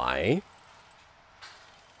engines. Why?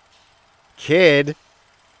 Kid!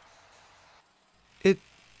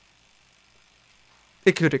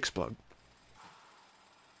 It could explode.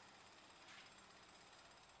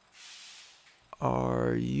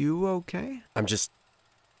 Are you okay? I'm just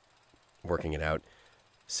working it out.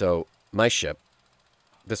 So, my ship,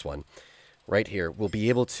 this one, right here, will be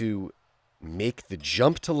able to make the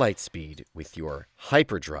jump to Lightspeed with your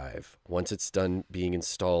hyperdrive once it's done being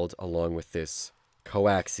installed along with this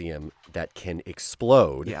coaxium that can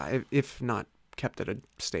explode. Yeah, if not kept at a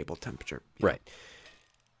stable temperature. Yeah. Right.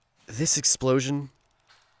 This explosion,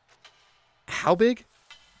 how big?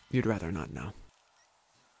 You'd rather not know.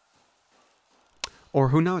 Or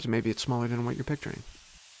who knows, maybe it's smaller than what you're picturing.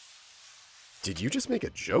 Did you just make a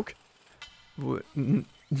joke?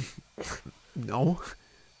 No.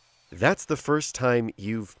 That's the first time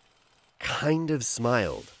you've kind of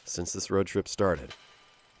smiled since this road trip started.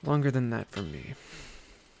 Longer than that for me.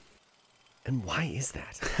 And why is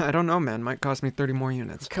that? I don't know, man. Might cost me 30 more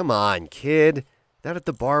units. Come on, kid. That at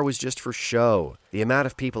the bar was just for show. The amount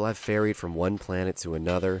of people I've ferried from one planet to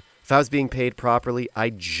another. If I was being paid properly,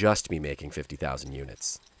 I'd just be making 50,000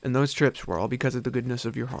 units. And those trips were all because of the goodness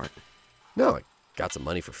of your heart. No, I got some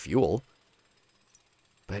money for fuel.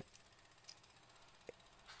 But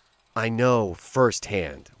I know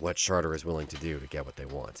firsthand what Charter is willing to do to get what they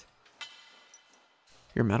want.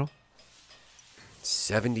 Your metal?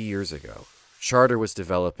 70 years ago, Charter was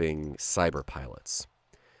developing cyber pilots.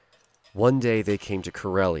 One day they came to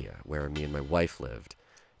Curiel, where me and my wife lived,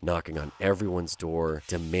 knocking on everyone's door,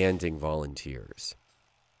 demanding volunteers.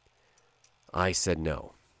 I said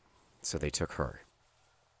no, so they took her.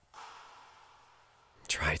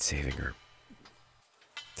 Tried saving her.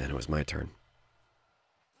 Then it was my turn.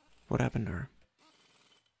 What happened to her?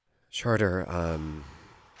 Charter,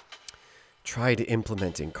 tried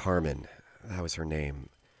implementing Carmen, that was her name,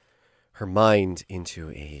 her mind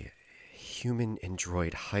into a human and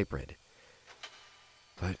droid hybrid.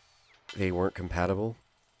 But they weren't compatible.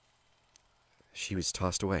 She was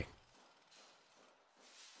tossed away.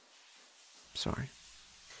 Sorry.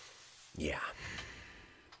 Yeah.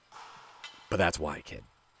 But that's why, kid.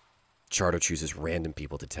 Charter chooses random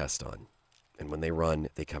people to test on. And when they run,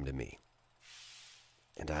 they come to me.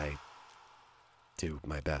 And I do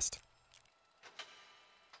my best.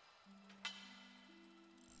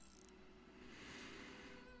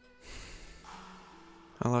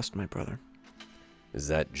 I lost my brother. Is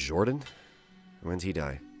that Jordan? When'd he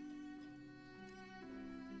die?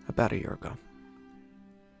 About a year ago.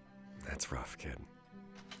 That's rough, kid.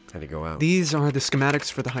 How'd he go out? These are the schematics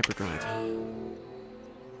for the hyperdrive.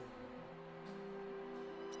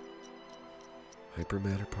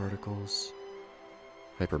 Hypermatter particles.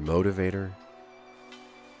 Hypermotivator.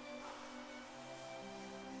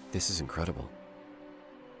 This is incredible.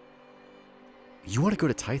 You want to go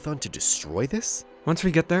to Tython to destroy this? Once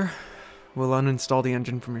we get there, we'll uninstall the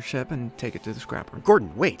engine from your ship and take it to the scrapper.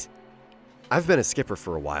 Gordon, wait. I've been a skipper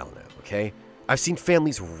for a while now, okay? I've seen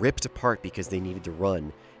families ripped apart because they needed to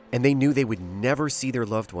run, and they knew they would never see their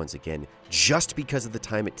loved ones again just because of the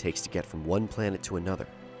time it takes to get from one planet to another.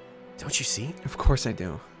 Don't you see? Of course I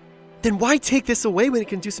do. Then why take this away when it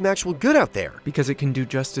can do some actual good out there? Because it can do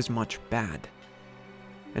just as much bad.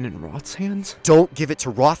 And in Roth's hands? Don't give it to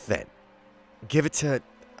Roth then. Give it to,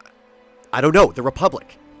 I don't know, the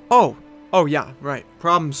Republic. Oh yeah, right.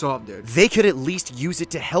 Problem solved, dude. They could at least use it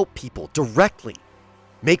to help people directly.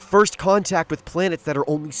 Make first contact with planets that are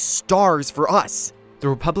only stars for us. The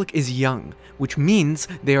Republic is young, which means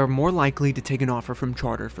they are more likely to take an offer from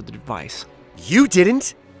Charter for the device. You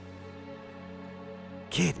didn't?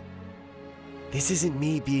 Kid, this isn't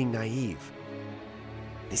me being naive.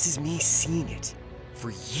 This is me seeing it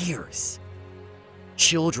for years.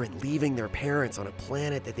 Children leaving their parents on a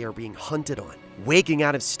planet that they are being hunted on, waking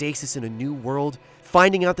out of stasis in a new world,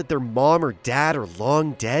 finding out that their mom or dad are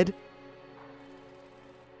long dead.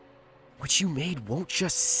 What you made won't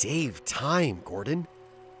just save time, Gordon.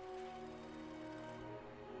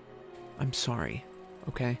 I'm sorry,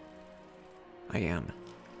 okay? I am.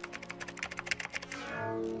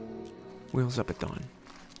 Wheels up at dawn.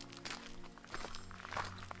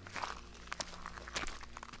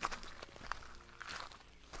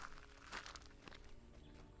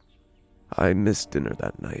 I missed dinner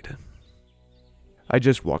that night. I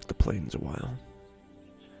just walked the plains a while.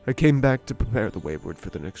 I came back to prepare the wayward for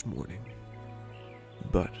the next morning.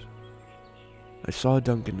 But I saw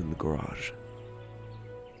Duncan in the garage.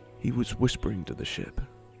 He was whispering to the ship.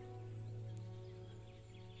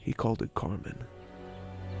 He called it Carmen.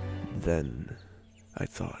 Then I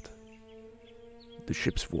thought, the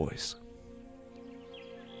ship's voice.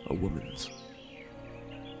 A woman's.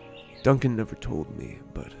 Duncan never told me,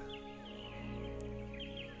 but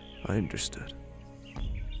I understood.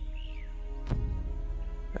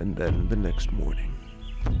 And then the next morning.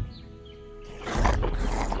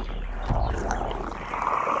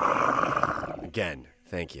 Again,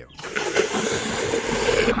 thank you.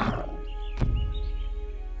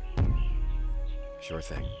 Sure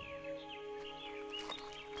thing.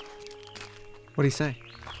 What'd he say?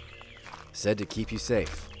 Said to keep you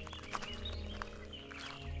safe.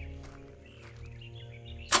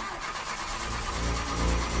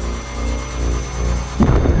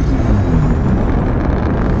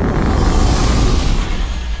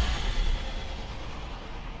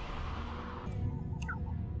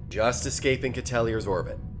 Just escaping Catelier's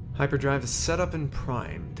orbit. Hyperdrive is set up and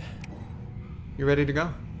primed. You ready to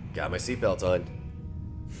go? Got my seatbelt on.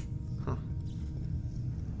 Huh.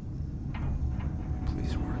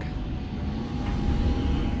 Please work.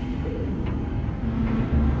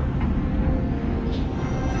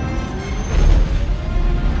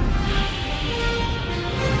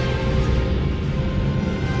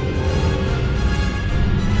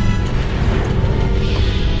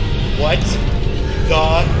 What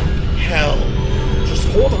the hell? Just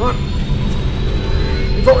hold on.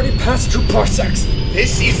 We've already passed 2 parsecs.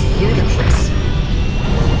 This is ludicrous.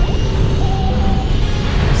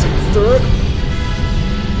 Passing the 3rd.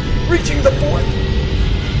 Reaching the 4th.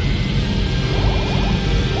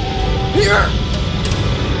 Here!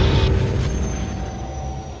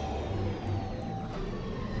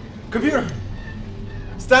 Computer!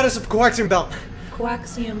 Status of coaxium belt.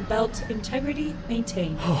 Coaxium belt integrity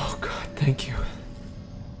maintained. Oh god, thank you.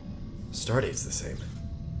 Stardate's the same.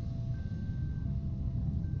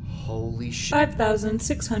 Holy shit.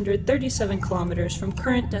 5,637 kilometers from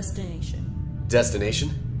current destination.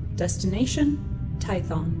 Destination? Destination,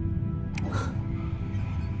 Tython.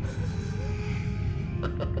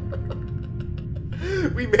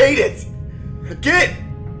 We made it! Again!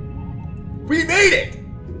 We made it!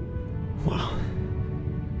 Wow.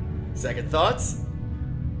 Second thoughts?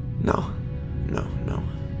 No.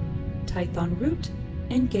 Tython route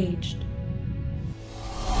engaged.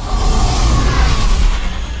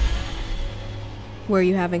 Were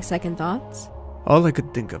you having second thoughts? All I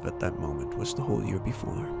could think of at that moment was the whole year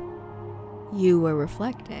before. You were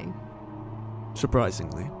reflecting.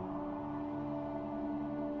 Surprisingly.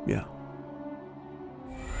 Yeah.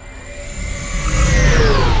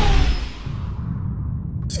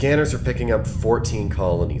 Scanners are picking up 14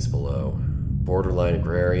 colonies below. Borderline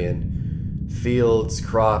agrarian, fields,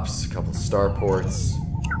 crops, a couple starports.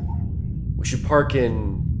 We should park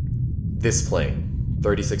in this plane,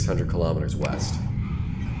 3,600 kilometers west.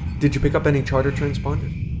 Did you pick up any charter transponder?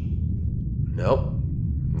 Nope.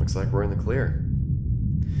 Looks like we're in the clear.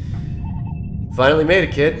 Finally made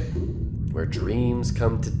it, kid. Where dreams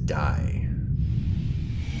come to die.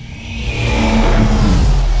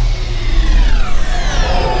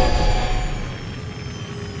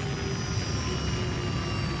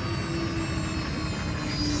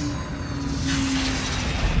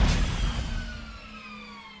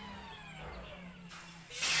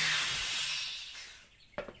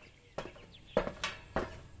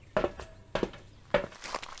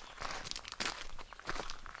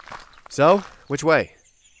 So, which way?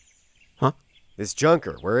 Huh? This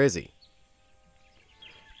junker, where is he?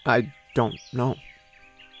 I don't know.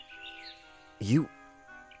 You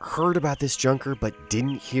heard about this junker but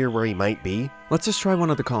didn't hear where he might be? Let's just try one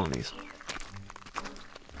of the colonies.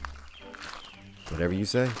 Whatever you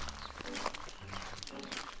say.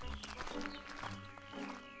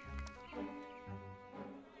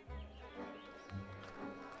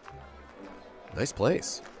 Nice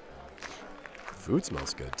place. Food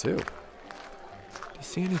smells good, too. Do you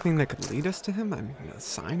see anything that could lead us to him? I mean, a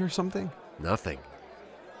sign or something? Nothing.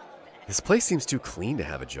 This place seems too clean to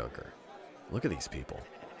have a junker. Look at these people.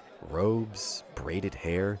 Robes, braided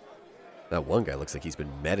hair. That one guy looks like he's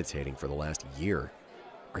been meditating for the last year.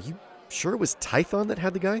 Are you sure it was Tython that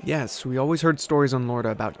had the guy? Yes, we always heard stories on Lorda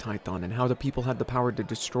about Tython and how the people had the power to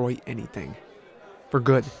destroy anything. For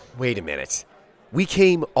good. Wait a minute. We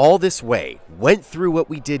came all this way, went through what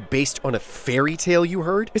we did based on a fairy tale you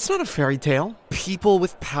heard? It's not a fairy tale. People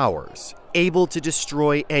with powers, able to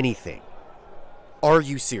destroy anything. Are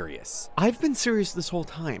you serious? I've been serious this whole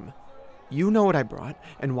time. You know what I brought,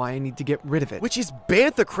 and why I need to get rid of it. Which is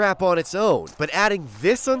bantha crap on its own, but adding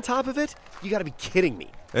this on top of it? You gotta be kidding me.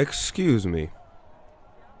 Excuse me.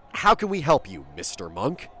 How can we help you, Mr.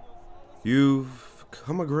 Monk? You've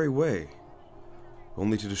come a great way,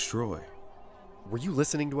 only to destroy. Were you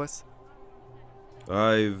listening to us?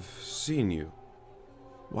 I've seen you.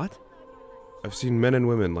 What? I've seen men and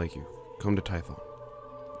women like you come to Tython,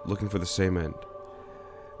 looking for the same end.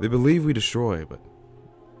 They believe we destroy, but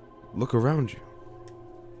look around you.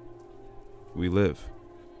 We live.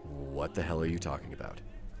 What the hell are you talking about?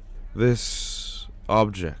 This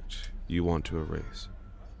object you want to erase.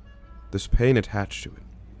 This pain attached to it.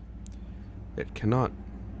 It cannot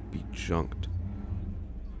be junked.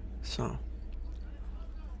 So,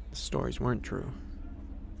 the stories weren't true.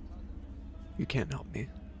 You can't help me.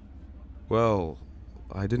 Well,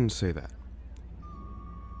 I didn't say that.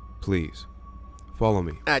 Please, follow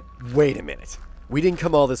me. Wait a minute. We didn't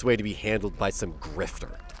come all this way to be handled by some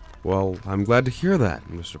grifter. Well, I'm glad to hear that,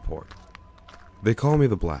 Mr. Port. They call me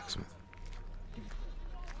the Blacksmith.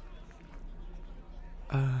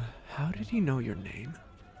 How did he know your name?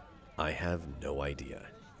 I have no idea.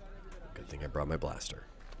 Good thing I brought my blaster.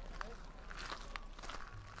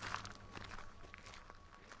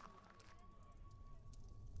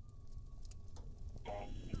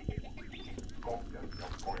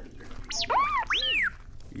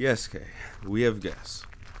 Yes, Kay. We have guests.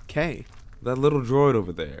 Kay? That little droid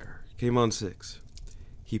over there came on 6.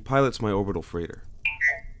 He pilots my orbital freighter.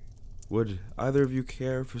 Would either of you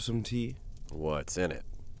care for some tea? What's in it?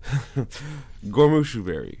 Gormushu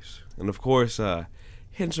berries. And of course,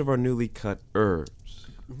 hints of our newly cut herbs.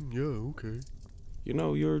 Yeah, okay. You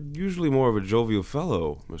know, you're usually more of a jovial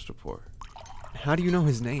fellow, Mr. Port. How do you know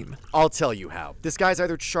his name? I'll tell you how. This guy's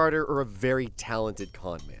either charter or a very talented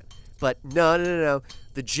con man. But no.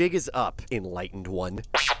 The jig is up, enlightened one.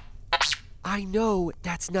 I know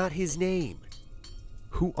that's not his name.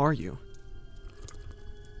 Who are you?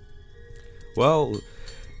 Well,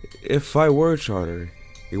 if I were charter,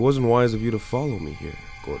 it wasn't wise of you to follow me here,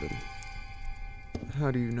 Gordon.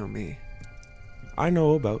 How do you know me? I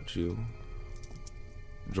know about you.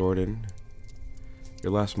 Jordan,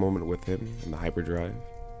 your last moment with him in the hyperdrive,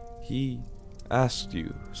 he asked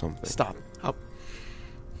you something. Stop.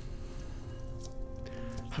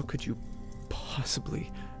 How could you possibly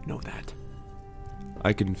know that?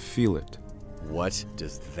 I can feel it. What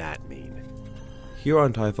does that mean? Here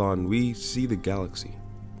on Tython, we see the galaxy.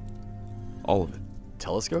 All of it.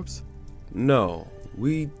 Telescopes? No,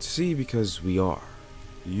 we see because we are.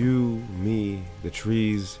 You, me, the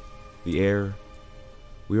trees, the air.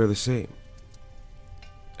 We are the same.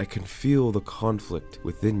 I can feel the conflict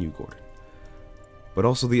within you, Gordon. But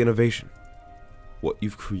also the innovation. What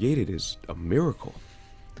you've created is a miracle.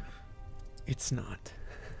 It's not.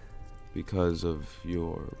 Because of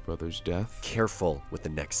your brother's death? Careful with the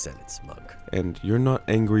next sentence, Monk. And you're not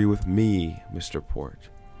angry with me, Mr. Port,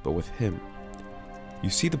 but with him. You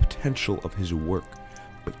see the potential of his work,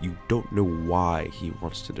 but you don't know why he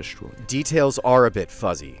wants to destroy it. Details are a bit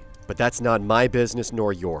fuzzy, but that's not my business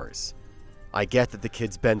nor yours. I get that the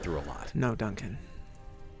kid's been through a lot. No, Duncan.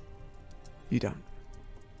 You don't.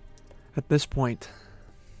 At this point,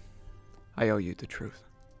 I owe you the truth.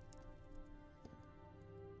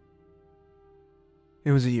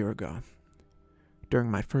 It was a year ago, during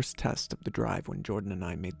my first test of the drive when Jordan and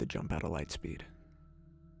I made the jump out of Lightspeed.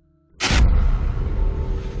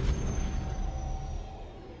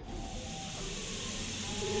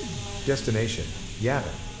 Destination, Yavin.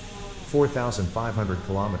 4,500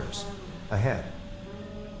 kilometers. Ahead.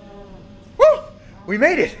 Woo! We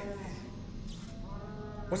made it!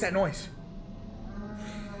 What's that noise?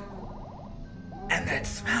 And that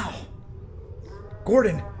smell!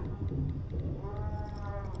 Gordon!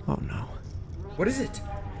 Oh no. What is it?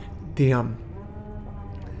 The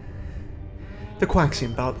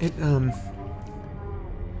Quaxium belt,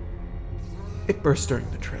 it burst during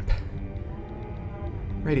the trip.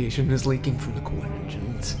 Radiation is leaking from the coolant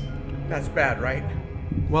engines. That's bad, right?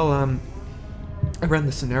 Well, I ran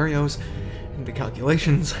the scenarios and the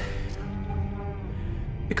calculations.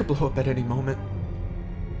 It could blow up at any moment.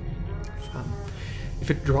 If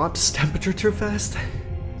it drops temperature too fast,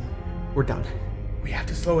 we're done. We have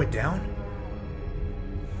to slow it down?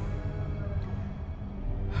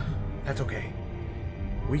 That's okay.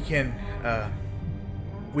 We can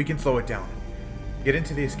slow it down. Get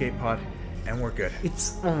into the escape pod and we're good.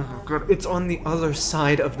 Oh my god, it's on the other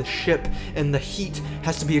side of the ship, and the heat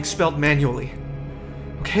has to be expelled manually.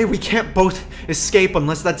 Okay, we can't both escape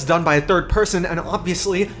unless that's done by a third person, and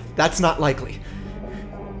obviously, that's not likely.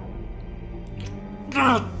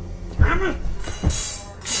 God damn it!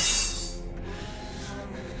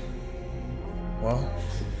 Well,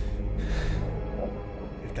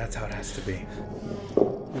 if that's how it has to be.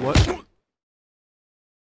 What?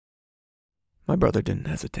 My brother didn't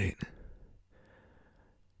hesitate.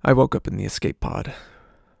 I woke up in the escape pod,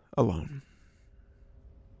 alone.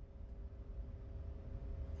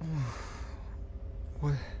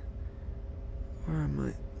 What? Where am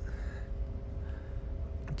I?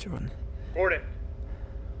 Jordan.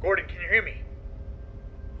 Gordon, can you hear me?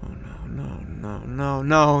 Oh no.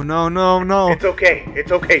 It's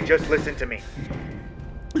okay, just listen to me.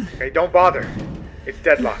 Okay, don't bother. It's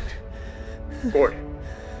deadlocked. Gordon,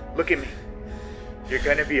 look at me. You're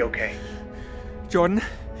gonna be okay. Jordan,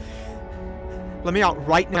 let me out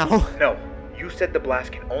right now. No, you said the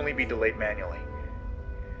blast can only be delayed manually.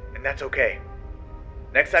 And that's okay.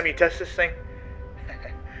 Next time you test this thing,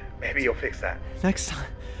 maybe you'll fix that. Next time?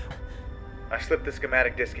 I slipped the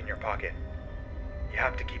schematic disc in your pocket. You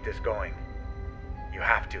have to keep this going. You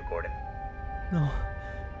have to, Gordon. No.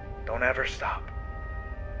 Don't ever stop.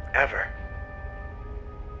 Ever.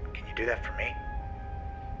 Can you do that for me?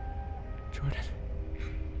 Jordan.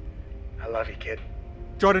 I love you, kid.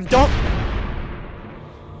 Jordan, don't!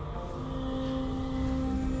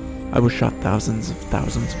 I was shot thousands of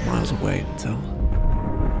miles away until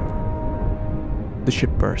the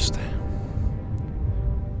ship burst.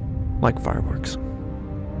 Like fireworks.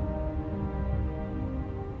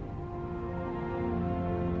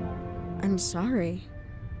 I'm sorry.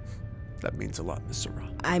 That means a lot, Miss Sara.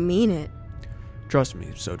 I mean it. Trust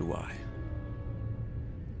me, so do I.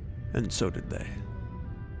 And so did they.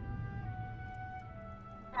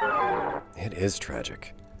 It is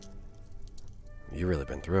tragic. You really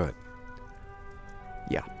been through it.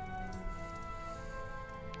 Yeah.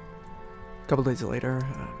 A couple days later,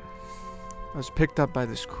 I was picked up by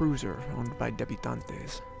this cruiser owned by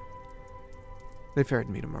debutantes. They ferried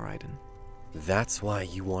me to Meriden. That's why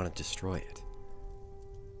you want to destroy it.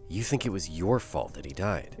 You think it was your fault that he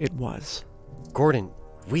died. It was. Gordon,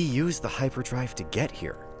 we used the hyperdrive to get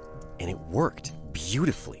here, and it worked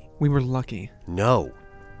beautifully. We were lucky. No.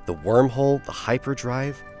 The wormhole, the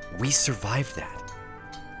hyperdrive, we survived that.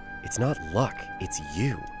 It's not luck, it's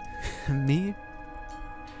you. Me?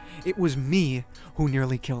 It was me who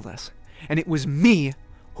nearly killed us. And it was me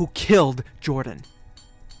who killed Jordan.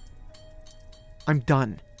 I'm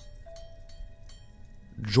done.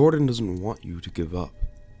 Jordan doesn't want you to give up.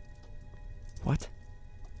 What?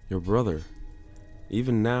 Your brother,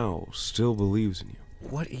 even now, still believes in you.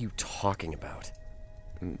 What are you talking about?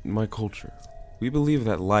 My culture. We believe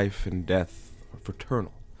that life and death are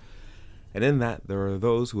fraternal. And in that, there are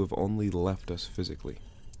those who have only left us physically.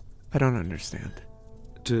 I don't understand.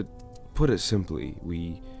 To put it simply,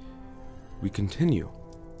 we continue.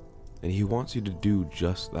 And he wants you to do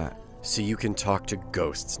just that. So you can talk to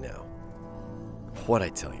ghosts now. What'd I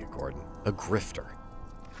tell you, Gordon? A grifter.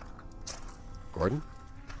 Gordon?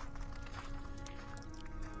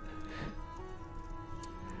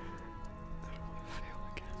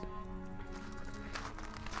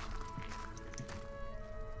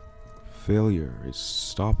 Failure is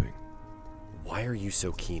stopping. Why are you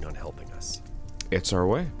so keen on helping us? It's our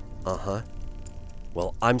way. Uh-huh.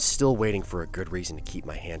 Well, I'm still waiting for a good reason to keep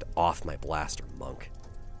my hand off my blaster, monk.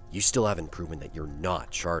 You still haven't proven that you're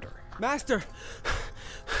not Charter. Master!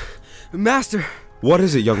 Master! What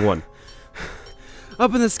is it, young one?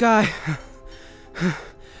 Up in the sky.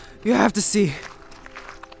 You have to see.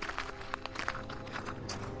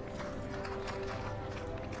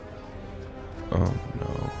 Oh,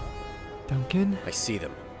 no. Duncan? I see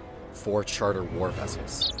them. 4 Charter war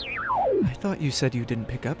vessels. I thought you said you didn't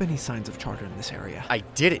pick up any signs of Charter in this area. I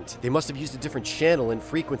didn't. They must have used a different channel and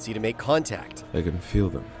frequency to make contact. I can feel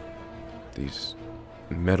them. These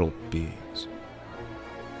metal beings.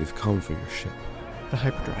 They've come for your ship. The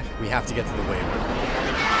hyperdrive. We have to get to the wayward.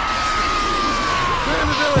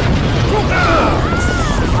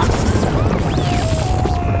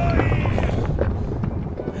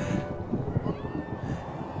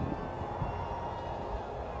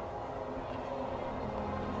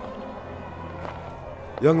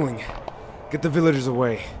 Youngling, get the villagers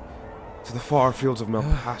away. To the far fields of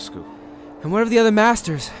Malkish. And what of the other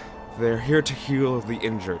masters? They're here to heal the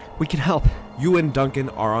injured. We can help. You and Duncan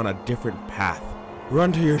are on a different path.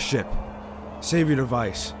 Run to your ship. Save your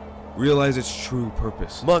device. Realize its true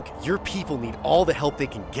purpose. Monk, your people need all the help they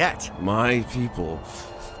can get. My people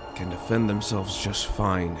can defend themselves just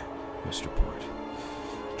fine, Mr. Port.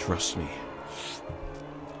 Trust me.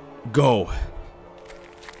 Go!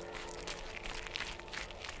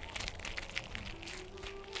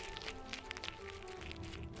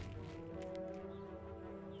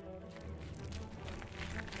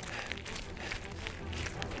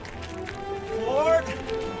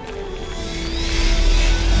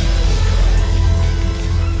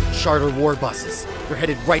 Charter war buses. They're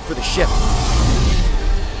headed right for the ship.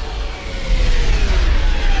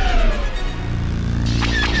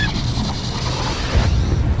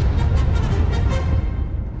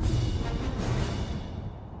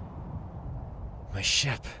 My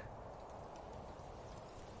ship.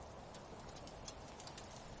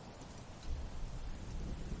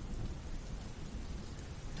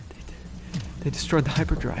 They destroyed the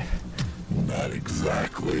hyperdrive. Not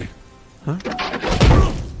exactly. Huh?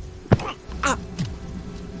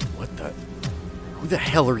 What the? Who the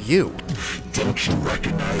hell are you? Don't you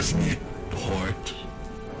recognize me, Port?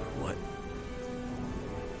 What?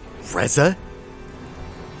 Reza?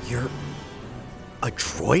 You're a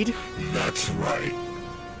droid? That's right.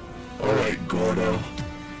 Alright, Gordo.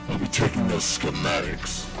 I'll be taking those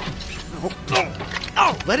schematics.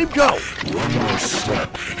 Oh, let him go! One more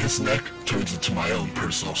step, and his neck turns into my own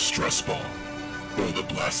personal stress ball. Throw the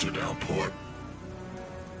blaster down, Port.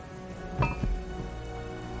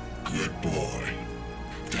 Good boy.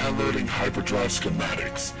 Downloading hyperdrive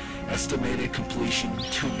schematics. Estimated completion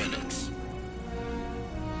 2 minutes.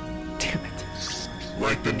 Damn it.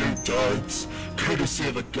 Like the new duds, courtesy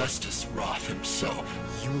of Augustus Roth himself.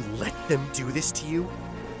 You let them do this to you?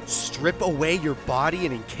 Strip away your body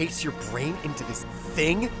and encase your brain into this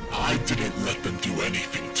thing? I didn't let them do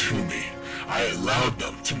anything to me. I allowed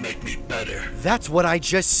them to make me better. That's what I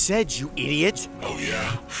just said, you idiot. Oh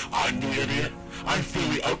yeah? I'm the idiot? I'm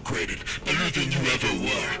fully upgraded, better than you ever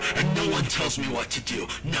were, and no one tells me what to do.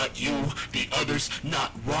 Not you, the others,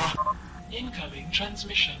 not Roth. Incoming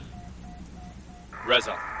transmission.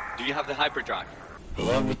 Reza, do you have the hyperdrive?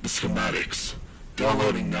 Along with the schematics.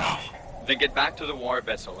 Downloading now. Then get back to the war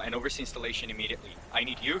vessel and oversee installation immediately. I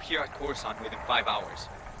need you here at Coruscant within 5 hours.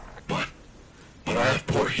 But I have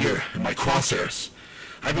Port here in my crosshairs.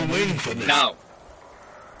 I've been waiting for this. Now!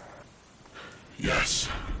 Yes.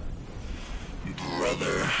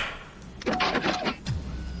 Brother.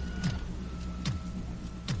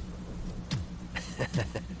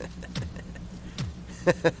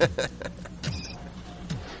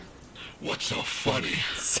 What's so funny?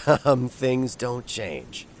 Some things don't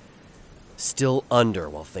change. Still under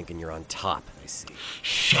while thinking you're on top, I see.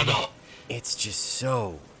 Shut up! It's just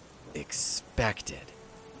so expected.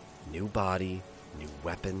 New body, new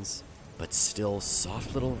weapons, but still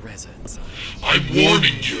soft little Reza inside. I'm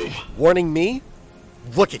warning you! Warning me?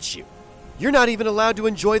 Look at you. You're not even allowed to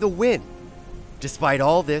enjoy the win. Despite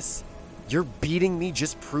all this, your beating me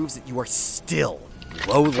just proves that you are still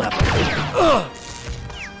low level. Ugh!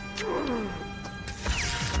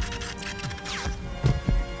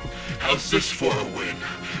 How's this for a win?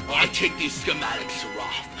 I take these schematics to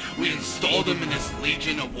Roth. We install them in his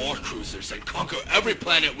legion of war cruisers and conquer every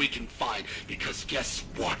planet we can find, because guess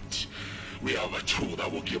what? We have a tool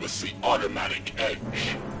that will give us the automatic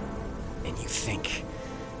edge. And you think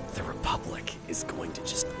the Republic is going to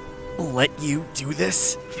just let you do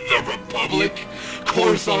this? The Republic?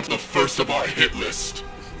 Coruscant's the first of our hit list.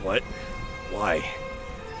 What? Why?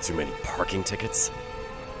 Too many parking tickets?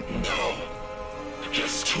 No.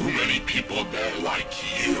 Just too many people there like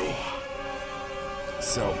you.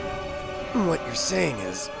 So, what you're saying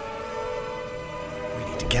is, we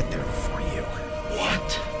need to get there before you.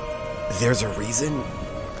 What? There's a reason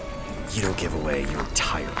you don't give away your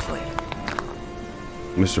entire planet.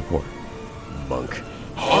 Mr. Port. Monk.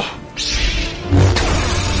 Huh?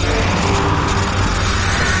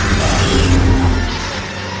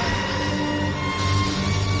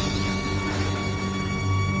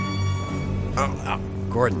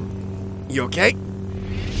 Gordon, you okay?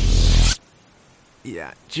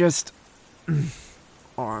 Yeah, just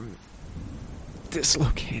arm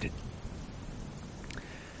dislocated.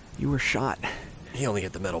 You were shot. He only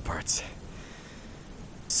hit the metal parts.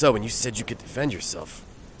 So when you said you could defend yourself,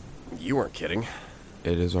 you weren't kidding.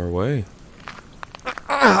 It is our way.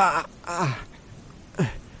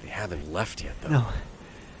 They haven't left yet, though. No,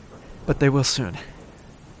 but they will soon.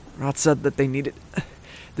 Roth said that they needed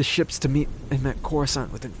the ships to meet him at Coruscant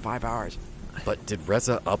within 5 hours. But did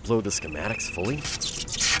Reza upload the schematics fully?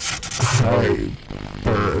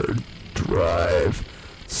 Hyperdrive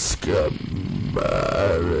schematics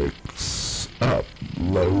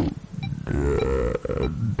uploaded.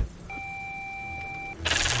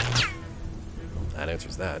 That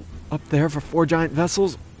answers that? Up there for 4 giant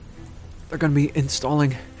vessels. They're gonna be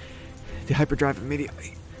installing the hyperdrive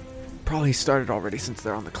immediately. Probably started already since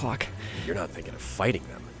they're on the clock. You're not thinking of fighting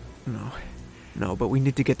them? No, but we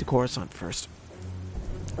need to get to Coruscant first.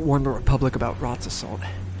 Warn the Republic about Roth's assault.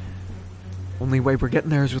 Only way we're getting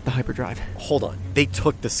there is with the hyperdrive. Hold on. They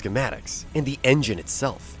took the schematics and the engine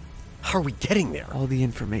itself. How are we getting there? All the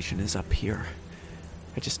information is up here.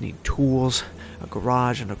 I just need tools, a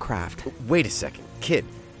garage, and a craft. Wait a second. Kid,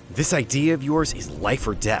 this idea of yours is life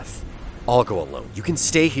or death. I'll go alone. You can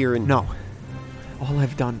stay here and... No. All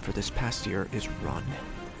I've done for this past year is run.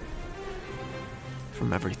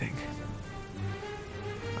 From everything.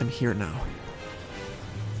 I'm here now.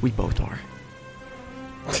 We both are.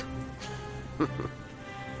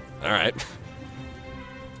 All right.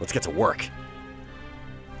 Let's get to work.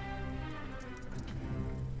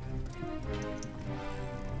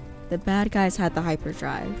 The bad guys had the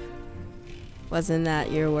hyperdrive. Wasn't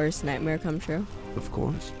that your worst nightmare come true? Of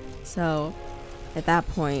course. So, at that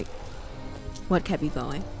point, what kept you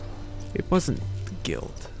going? It wasn't the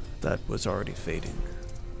guilt that was already fading.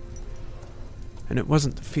 And it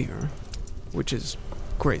wasn't the fear, which is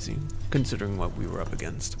crazy, considering what we were up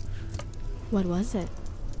against. What was it?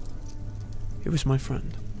 It was my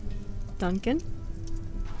friend. Duncan?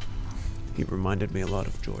 He reminded me a lot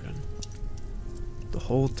of Jordan. The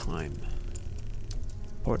whole time,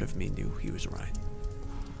 part of me knew he was right.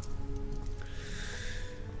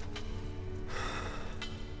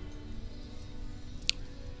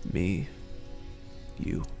 Me,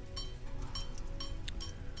 you.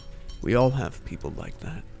 We all have people like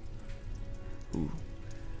that, who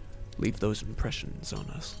leave those impressions on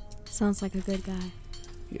us. Sounds like a good guy.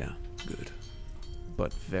 Yeah, good.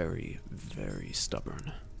 But very, very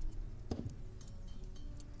stubborn.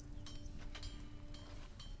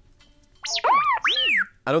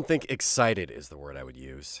 I don't think excited is the word I would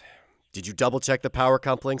use. Did you double check the power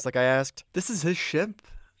couplings like I asked? This is his ship,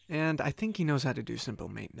 and I think he knows how to do simple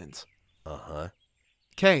maintenance. Uh-huh.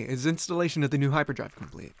 K, is installation of the new hyperdrive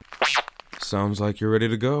complete? Sounds like you're ready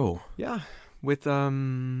to go. Yeah, with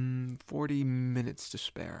 40 minutes to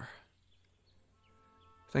spare.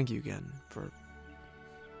 Thank you again for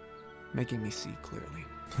making me see clearly.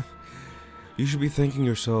 You should be thanking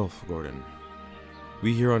yourself, Gordon.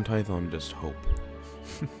 We here on Tython just hope.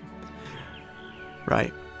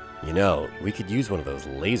 Right. You know, we could use one of those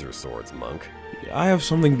laser swords, Monk. I have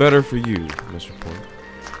something better for you, Mr. Port.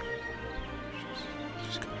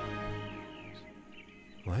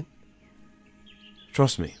 What?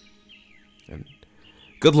 Trust me. And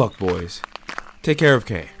good luck, boys. Take care of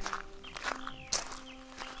Kay.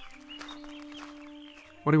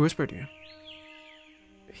 What did he whisper to you?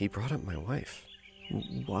 He brought up my wife.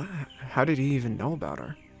 What? How did he even know about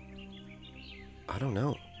her? I don't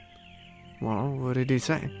know. Well, what did he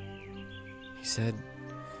say? He said,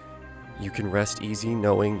 you can rest easy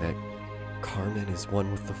knowing that Carmen is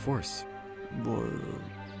one with the Force.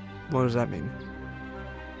 What does that mean?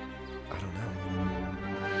 I don't know.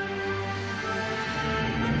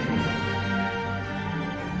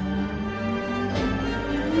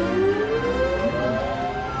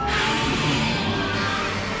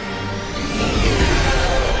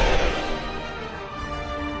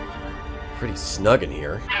 Pretty snug in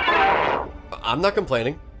here. I'm not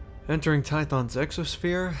complaining. Entering Tython's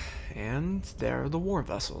exosphere, and there are the war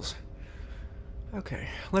vessels. Okay,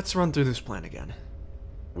 let's run through this plan again.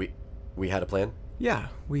 We had a plan? Yeah,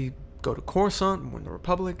 we go to Coruscant and win the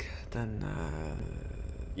Republic, then,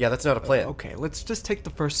 Yeah, that's not a plan. Okay, let's just take the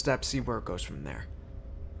first step, see where it goes from there.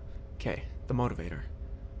 Okay, the motivator.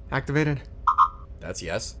 Activated? That's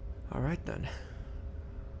yes. Alright then.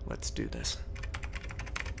 Let's do this.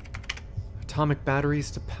 Atomic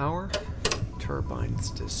batteries to power,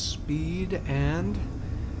 turbines to speed, and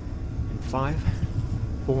in 5,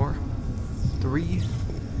 4, 3,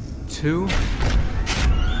 2.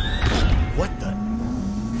 What the?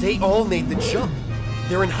 They all made the jump.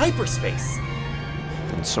 They're in hyperspace.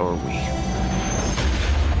 And so are we.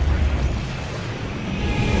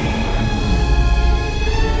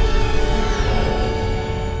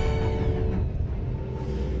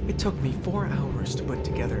 It took me 4 hours to put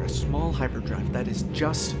together a small hyperdrive that is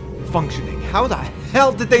just functioning. How the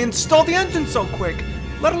hell did they install the engine so quick?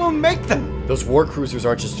 Let alone make them? Those war cruisers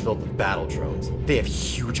aren't just filled with battle drones. They have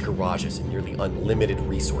huge garages and nearly unlimited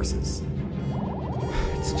resources.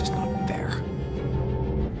 It's just not fair.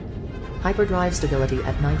 Hyperdrive stability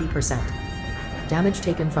at 90%. Damage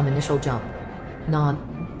taken from initial jump.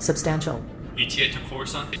 Non-substantial. ETA to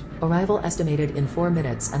Coruscant. Arrival estimated in 4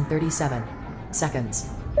 minutes and 37 seconds.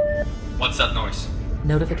 What's that noise?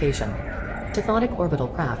 Notification. Tectonic orbital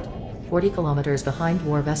craft. 40 kilometers behind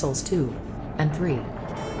war vessels 2 and 3.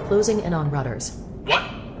 Closing in on rudders. What?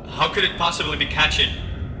 How could it possibly be catching?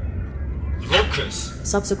 Locus!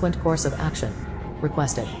 Subsequent course of action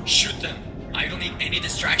requested. Shoot them! I don't need any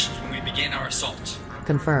distractions when we begin our assault.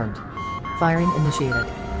 Confirmed. Firing initiated.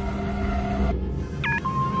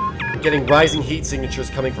 I'm getting rising heat signatures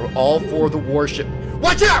coming from all 4 of the warship.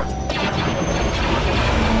 Watch out!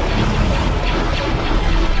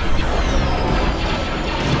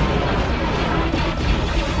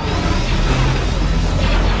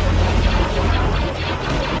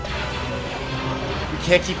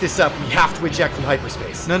 Can't keep this up. We have to eject from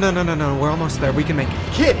hyperspace. No. We're almost there. We can make it.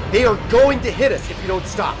 Kid, they are going to hit us if you don't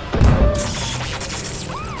stop.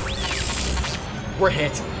 We're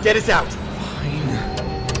hit. Get us out. Fine.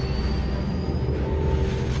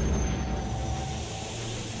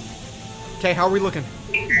 Okay, how are we looking?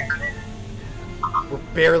 We're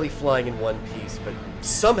barely flying in one piece, but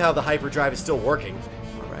somehow the hyperdrive is still working.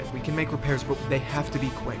 Alright, we can make repairs, but they have to be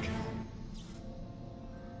quick.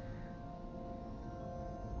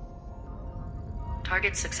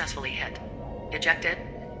 Target successfully hit. Ejected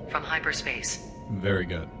from hyperspace. Very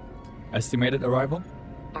good. Estimated arrival?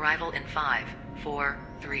 Arrival in 5, 4,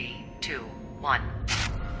 3, 2, 1.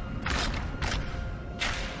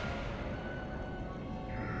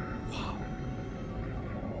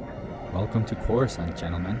 Welcome to Coruscant,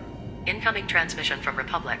 gentlemen. Incoming transmission from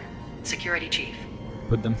Republic. Security Chief.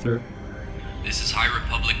 Put them through. This is High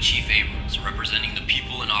Republic Chief Abrams, representing the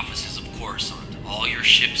people and offices of Coruscant. All your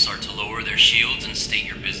ships are to lower their shields and state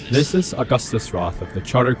your business. This is Augustus Roth of the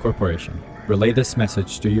Charter Corporation. Relay this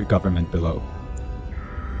message to your government below.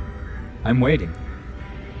 I'm waiting.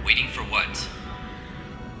 Waiting for what?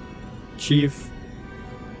 Chief,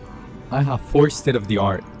 I have 4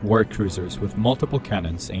 state-of-the-art war cruisers with multiple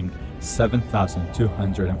cannons aimed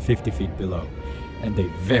 7,250 feet below, and a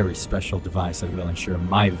very special device that will ensure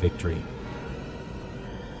my victory.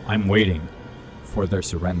 I'm waiting for their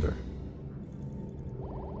surrender.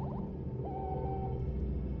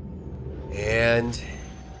 And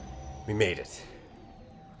we made it.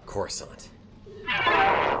 Coruscant.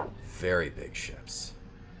 Very big ships.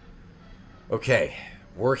 Okay,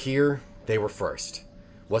 we're here. They were first.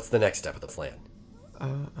 What's the next step of the plan?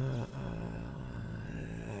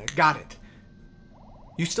 Got it.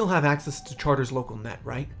 You still have access to Charter's local net,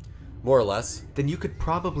 right? More or less. Then you could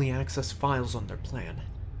probably access files on their plan.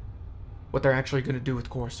 What they're actually going to do with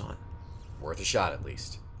Coruscant. Worth a shot, at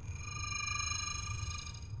least.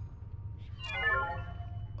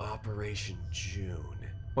 Operation June.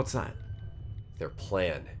 What's that? Their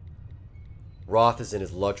plan. Roth is in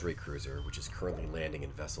his luxury cruiser, which is currently landing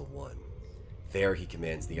in Vessel 1. There he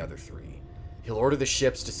commands the other 3. He'll order the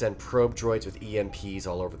ships to send probe droids with EMPs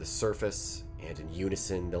all over the surface, and in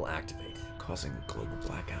unison they'll activate. Causing a global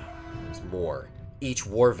blackout. There's more. Each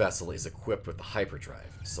war vessel is equipped with the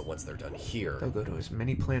hyperdrive, so once they're done here... They'll go to as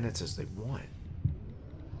many planets as they want.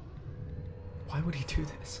 Why would he do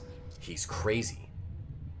this? He's crazy.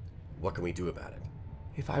 What can we do about it?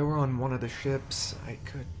 If I were on one of the ships, I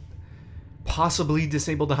could possibly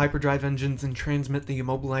disable the hyperdrive engines and transmit the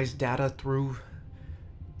immobilized data through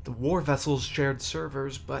the war vessel's shared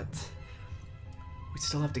servers, but we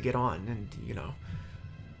still have to get on and, you know,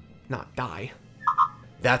 not die.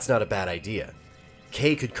 That's not a bad idea.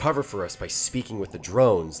 Kay could cover for us by speaking with the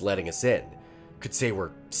drones, letting us in. Could say we're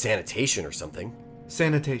sanitation or something.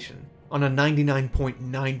 Sanitation on a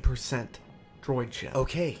 99.9% droid ship.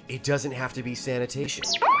 Okay, it doesn't have to be sanitation.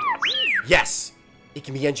 Yes! It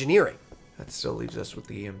can be engineering. That still leaves us with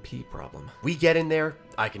the EMP problem. We get in there,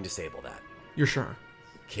 I can disable that. You're sure?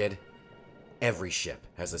 Kid, every ship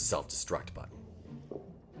has a self-destruct button.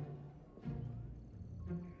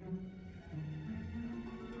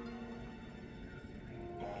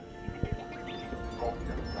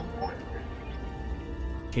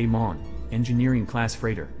 K-Mon, Engineering Class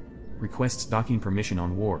Freighter. Requests docking permission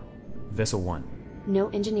on War. Vessel 1. No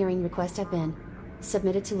engineering requests have been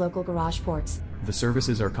submitted to local garage ports. The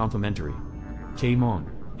services are complimentary.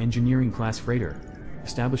 K-Mon, Engineering Class Freighter.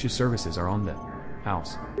 Establishes services are on the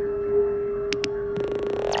house.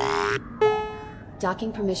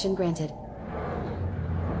 Docking permission granted.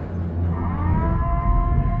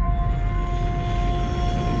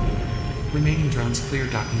 Remaining drones clear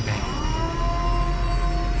docking bank.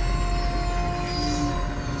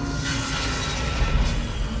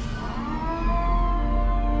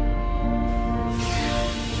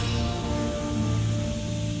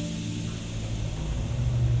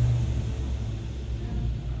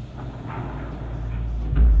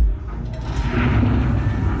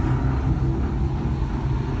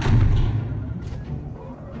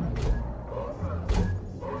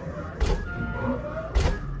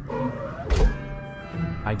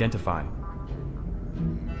 Identify.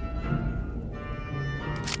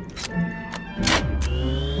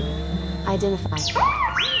 Identify.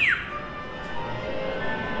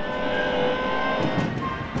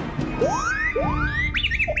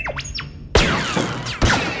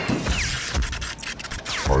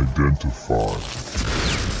 Identify.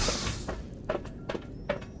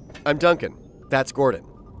 I'm Duncan. That's Gordon.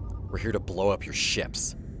 We're here to blow up your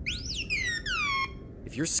ships.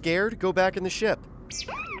 If you're scared, go back in the ship.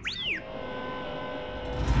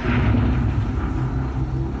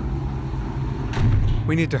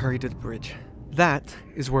 We need to hurry to the bridge. That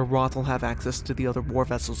is where Roth will have access to the other war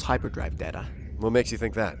vessel's hyperdrive data. What makes you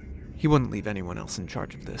think that? He wouldn't leave anyone else in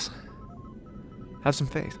charge of this. Have some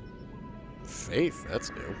faith. Faith? That's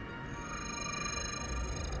new.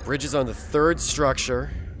 Bridge is on the 3rd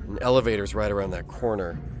structure. An elevator's right around that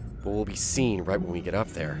corner, but we'll be seen right when we get up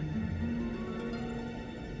there.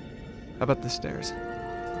 How about the stairs?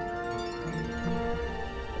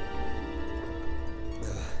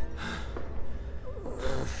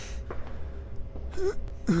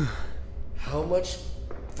 How much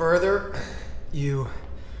further? You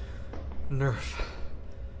nerf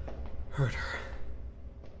herder.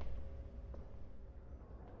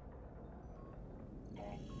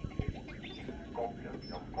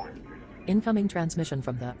 Incoming transmission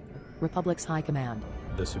from the Republic's High Command.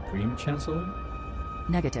 The Supreme Chancellor?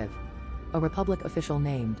 Negative. A Republic official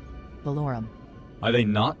named Valorum. Are they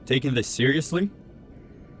not taking this seriously?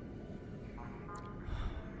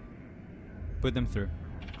 Put them through.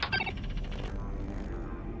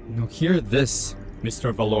 Now hear this,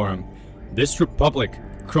 Mr. Valorum. This Republic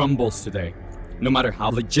crumbles today. No matter how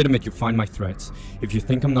legitimate you find my threats, if you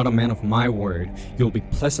think I'm not a man of my word, you'll be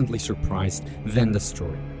pleasantly surprised, then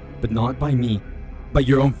destroyed. But not by me, by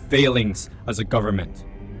your own failings as a government.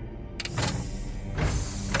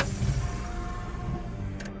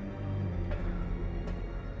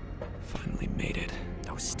 Finally made it.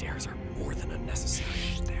 Those stairs are more than unnecessary.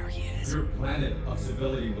 There he is. Your planet of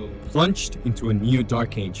civility will be plunged into a new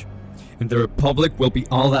dark age. And the Republic will be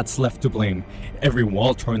all that's left to blame. Every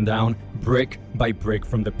wall torn down, brick by brick,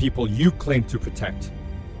 from the people you claim to protect.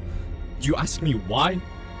 Do you ask me why?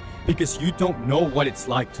 Because you don't know what it's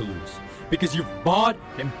like to lose. Because you've bought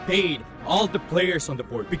and paid all the players on the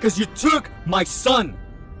board. Because you took my son!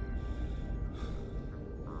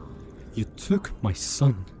 You took my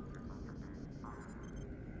son.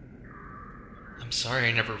 I'm sorry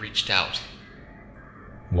I never reached out.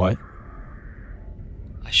 What?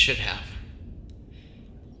 I should have.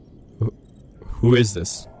 Who is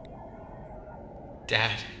this?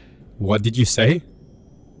 Dad. What did you say?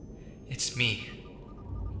 It's me.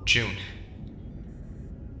 June.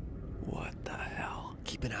 What the hell?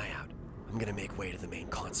 Keep an eye out. I'm gonna make way to the main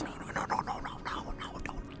console. No,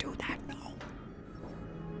 don't do that, no.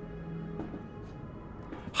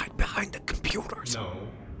 Hide behind the computers. No.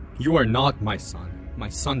 You are not my son. My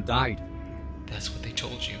son died. That's what they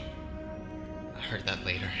told you. I heard that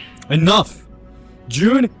later. Enough!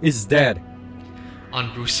 June is dead. On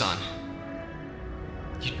Busan.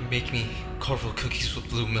 You'd make me Corval cookies with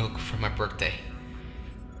blue milk for my birthday.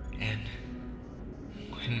 And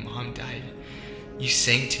when Mom died, you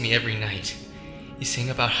sang to me every night. You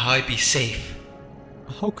sang about how I'd be safe.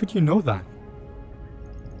 How could you know that?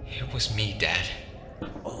 It was me, Dad.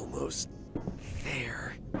 Almost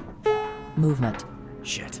there. Movement.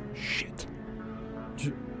 Shit.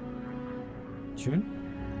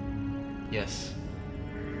 June? Yes.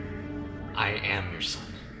 I am your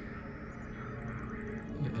son.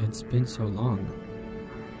 It's been so long.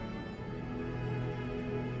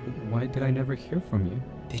 Why did I never hear from you?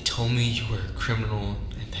 They told me you were a criminal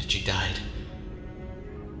and that you died.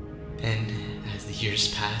 Then, as the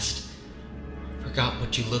years passed, I forgot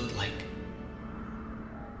what you looked like.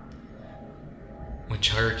 When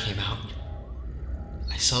Charter came out,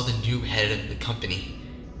 I saw the new head of the company,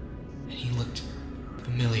 and he looked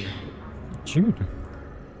familiar. June.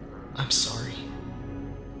 I'm sorry.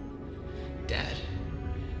 Dad,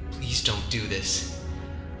 please don't do this.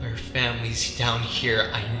 Our family's down here.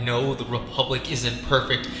 I know the Republic isn't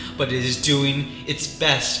perfect, but it is doing its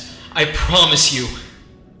best. I promise you.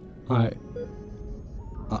 I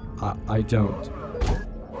don't.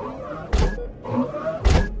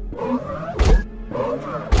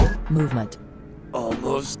 Movement.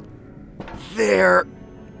 Almost there.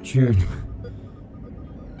 June.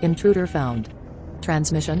 Intruder found.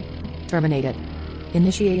 Transmission terminated.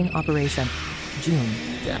 Initiating operation. June.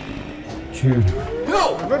 June.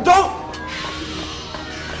 No! Don't!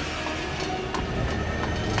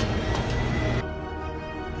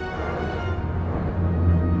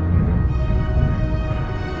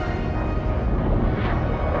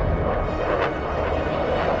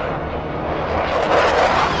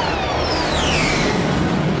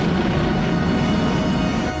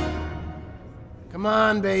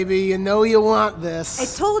 on, baby. You know you want this.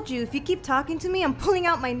 I told you, if you keep talking to me, I'm pulling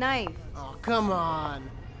out my knife. Oh, come on.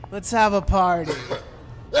 Let's have a party.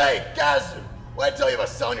 Hey, Gaz! Why'd I tell you about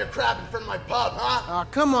selling your crap in front of my pub, huh? Oh,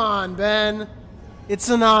 come on, Ben. It's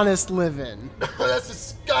an honest living. That's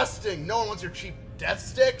disgusting. No one wants your cheap death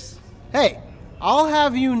sticks. Hey, I'll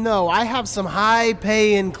have you know I have some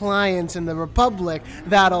high-paying clients in the Republic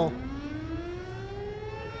that'll...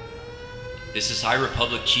 This is High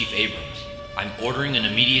Republic Chief Abrams. I'm ordering an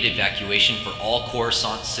immediate evacuation for all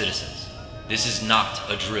Coruscant citizens. This is not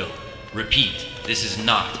a drill. Repeat, this is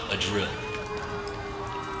not a drill.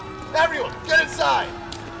 Everyone, get inside!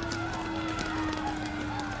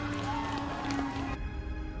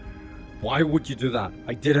 Why would you do that?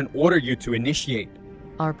 I didn't order you to initiate.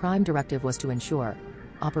 Our prime directive was to ensure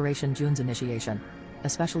Operation June's initiation,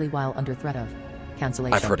 especially while under threat of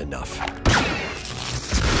cancellation. I've heard enough.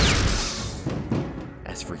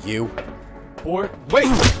 As for you... Port, wait!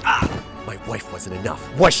 My wife wasn't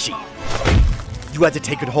enough, was she? You had to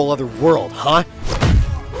take a whole other world, huh?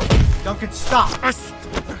 Duncan, stop!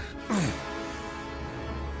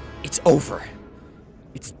 It's over.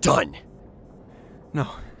 It's done. No.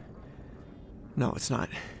 No, it's not.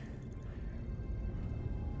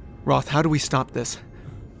 Roth, how do we stop this?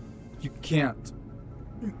 You can't.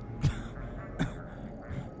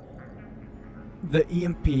 The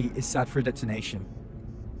EMP is set for detonation.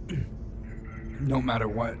 No matter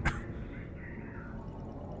what.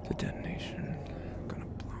 The detonation gonna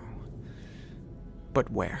blow. But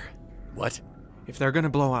where? What? If they're gonna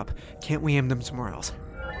blow up, can't we aim them somewhere else?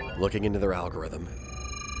 Looking into their algorithm.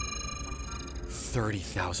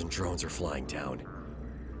 30,000 drones are flying down.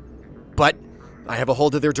 But I have a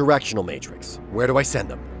hold of their directional matrix. Where do I send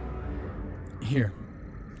them? Here.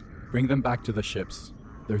 Bring them back to the ships.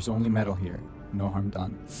 There's only metal here. No harm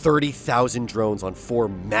done. 30,000 drones on 4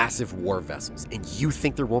 massive war vessels, and you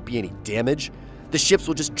think there won't be any damage? The ships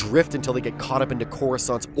will just drift until they get caught up into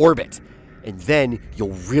Coruscant's orbit. And then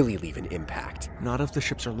you'll really leave an impact. Not if the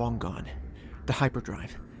ships are long gone. The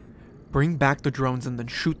hyperdrive. Bring back the drones and then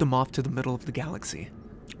shoot them off to the middle of the galaxy.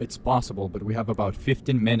 It's possible, but we have about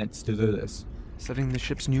 15 minutes to do this. Setting the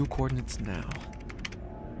ship's new coordinates now.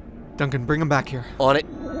 Duncan, bring them back here. On it.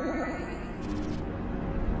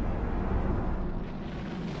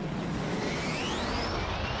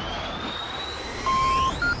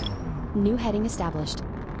 New heading established.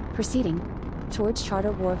 Proceeding towards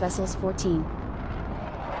Charter War Vessels 14.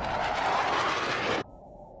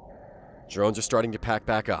 Drones are starting to pack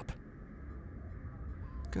back up.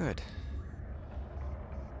 Good.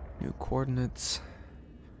 New coordinates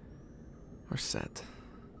are set.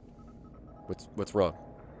 What's wrong?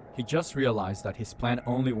 He just realized that his plan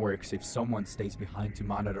only works if someone stays behind to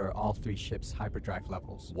monitor all 3 ships' hyperdrive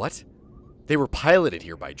levels. What? They were piloted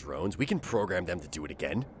here by drones. We can program them to do it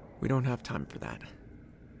again. We don't have time for that.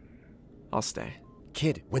 I'll stay.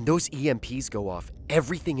 Kid, when those EMPs go off,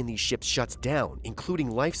 everything in these ships shuts down, including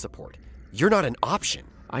life support. You're not an option.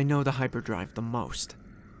 I know the hyperdrive the most.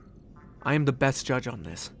 I am the best judge on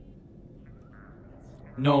this.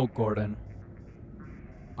 No, Gordon.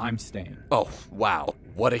 I'm staying. Oh, wow.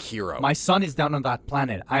 What a hero. My son is down on that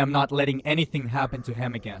planet. I am not letting anything happen to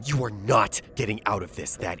him again. You are not getting out of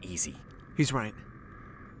this that easy. He's right.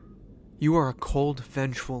 You are a cold,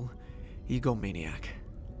 vengeful egomaniac.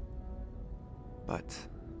 But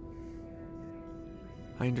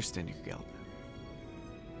I understand your guilt.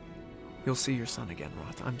 You'll see your son again,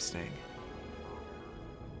 Roth. I'm staying.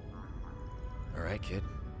 All right, kid.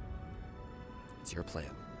 It's your plan.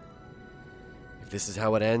 If this is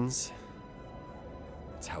how it ends,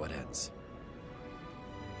 it's how it ends.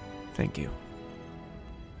 Thank you.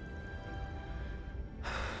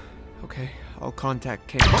 Okay, I'll contact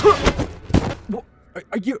Kate.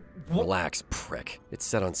 Are you... Relax, prick. It's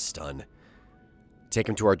set on stun. Take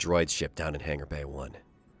him to our droid ship down in Hangar Bay 1.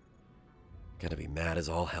 Gonna be mad as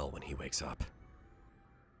all hell when he wakes up.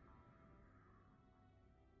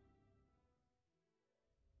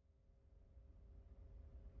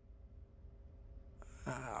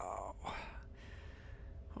 Ow.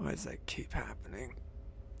 Why does that keep happening?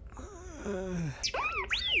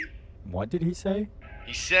 What did he say?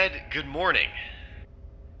 He said, good morning.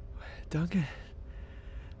 Duncan?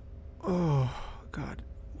 Oh, God.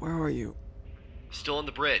 Where are you? Still on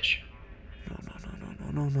the bridge.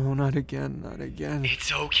 No, not again, not again.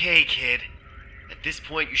 It's okay, kid. At this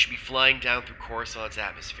point, you should be flying down through Coruscant's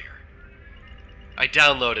atmosphere. I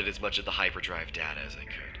downloaded as much of the hyperdrive data as I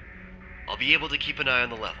could. I'll be able to keep an eye on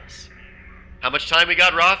the levels. How much time we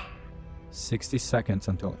got, Roth? 60 seconds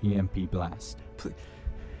until EMP blast. Please.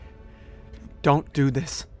 Don't do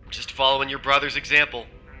this. Just following your brother's example.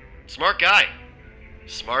 Smart guy.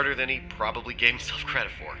 Smarter than he probably gave himself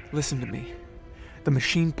credit for. Listen to me. The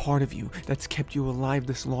machine part of you that's kept you alive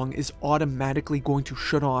this long is automatically going to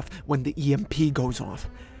shut off when the EMP goes off.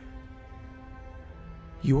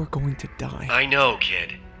 You are going to die. I know,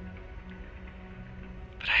 kid.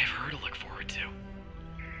 But I have her to look forward to.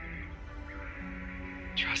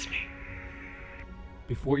 Trust me.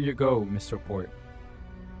 Before you go, Mr. Port,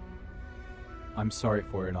 I'm sorry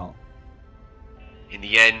for it all. In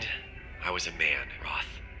the end, I was a man, Roth.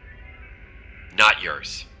 Not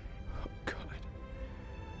yours. Oh, God.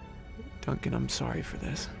 Duncan, I'm sorry for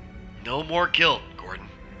this. No more guilt, Gordon.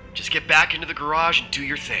 Just get back into the garage and do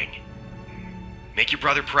your thing. Make your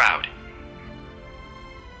brother proud.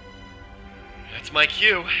 That's my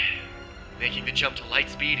cue. Making the jump to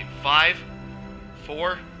Lightspeed in 5,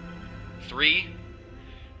 4, 3,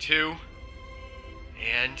 2,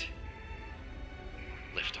 and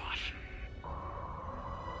liftoff.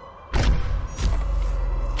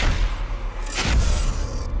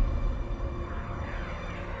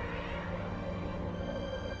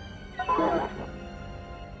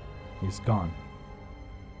 He's gone.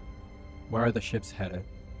 Where are the ships headed?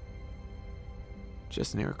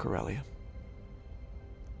 Just near Curiel.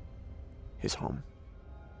 His home.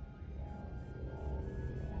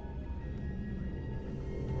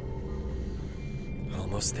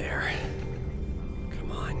 Almost there.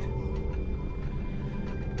 Come on.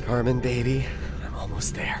 Carmen, baby. I'm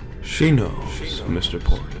almost there. She knows, Mr.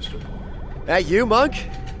 Port. That you, Monk?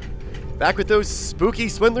 Back with those spooky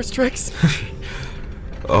swindler's tricks?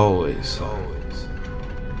 Always.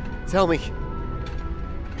 Tell me.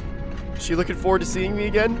 Is she looking forward to seeing me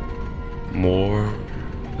again? More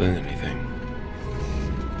than anything.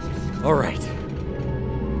 All right.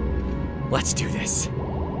 Let's do this.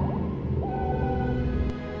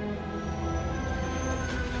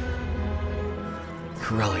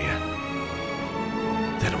 Curiel.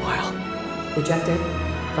 Been a while. Ejected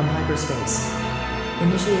from hyperspace.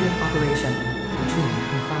 Initiating operation. Retreat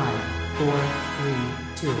in 5, 4, 3,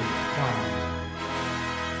 2, 1.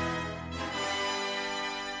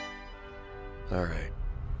 All right.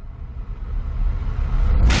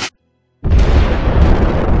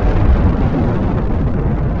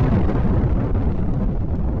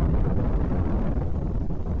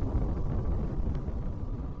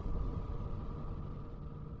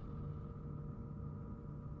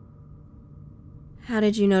 How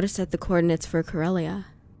did you notice that the coordinates for Curiel?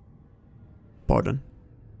 Pardon?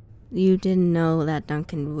 You didn't know that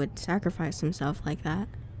Duncan would sacrifice himself like that.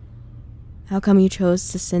 How come you chose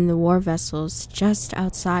to send the war vessels just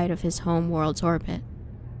outside of his home world's orbit?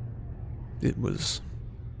 It was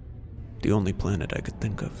the only planet I could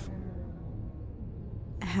think of.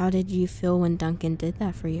 How did you feel when Duncan did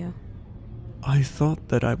that for you? I thought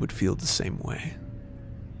that I would feel the same way.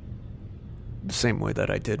 The same way that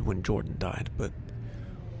I did when Jordan died, but...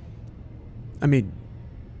 I mean,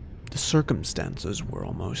 the circumstances were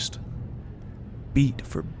almost beat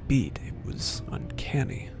for beat. It was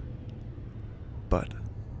uncanny. But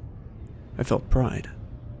I felt pride.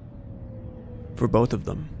 For both of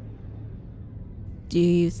them. Do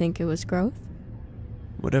you think it was growth?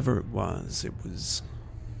 Whatever it was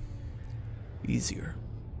easier.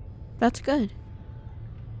 That's good.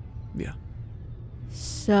 Yeah.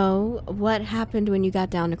 So, what happened when you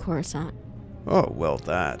got down to Coruscant? Oh, well,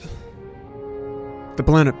 that. The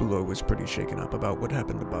planet below was pretty shaken up about what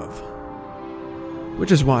happened above.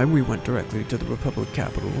 Which is why we went directly to the Republic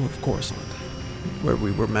capital of Coruscant, where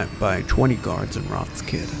we were met by 20 guards and Roth's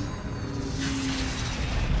kid.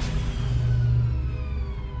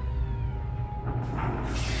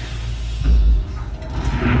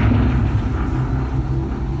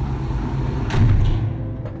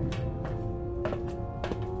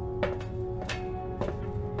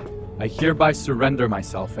 I hereby surrender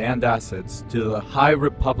myself and assets to the High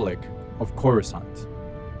Republic of Coruscant.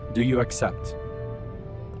 Do you accept?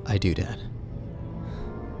 I do, Dad.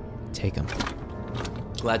 Take him.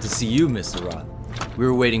 Glad to see you, Mr. Roth. We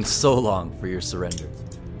were waiting so long for your surrender.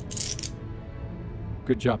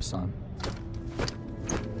 Good job, son.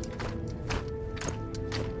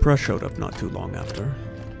 Press showed up not too long after.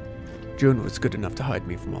 June was good enough to hide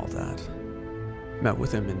me from all that. Met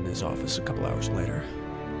with him in his office a couple hours later.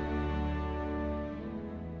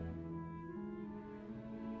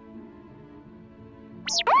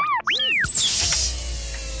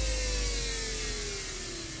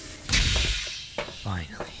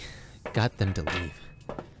 Finally. Got them to leave.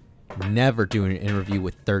 Never do an interview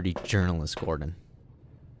with 30 journalists, Gordon.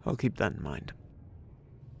 I'll keep that in mind.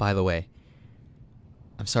 By the way,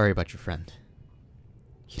 I'm sorry about your friend.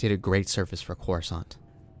 He did a great service for Coruscant.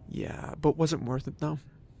 Yeah, but was it worth it, though?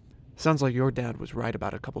 Sounds like your dad was right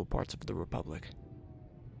about a couple parts of the Republic.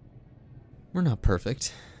 We're not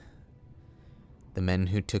perfect. The men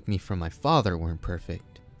who took me from my father weren't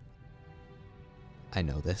perfect. I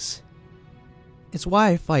know this. It's why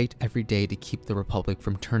I fight every day to keep the Republic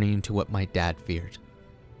from turning into what my dad feared.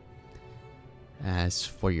 As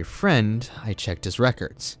for your friend, I checked his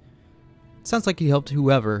records. Sounds like he helped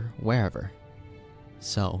whoever, wherever.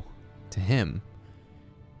 So, to him,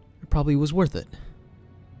 it probably was worth it.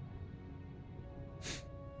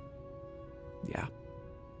 Yeah.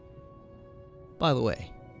 By the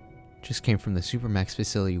way, just came from the Supermax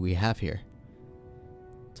facility we have here.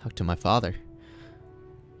 Talked to my father.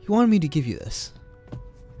 He wanted me to give you this.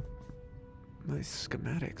 Nice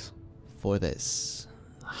schematics. For this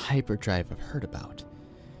hyperdrive I've heard about.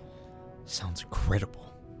 Sounds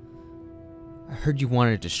incredible. I heard you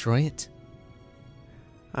wanted to destroy it.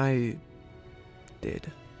 I did.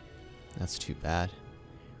 That's too bad.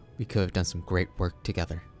 We could have done some great work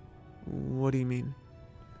together. What do you mean?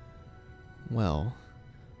 Well,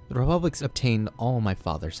 the Republic's obtained all my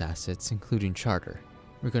father's assets, including Charter.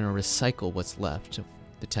 We're going to recycle what's left of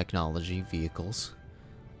the technology, vehicles,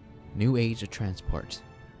 new age of transport.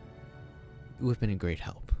 It would have been a great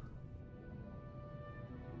help.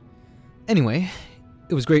 Anyway,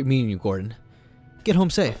 it was great meeting you, Gordon. Get home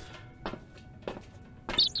safe.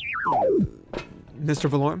 Mr.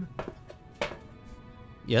 Valorum?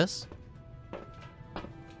 Yes?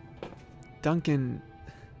 Duncan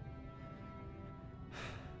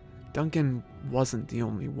wasn't the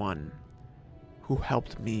only one who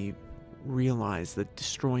helped me realize that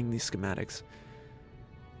destroying these schematics,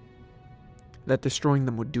 that destroying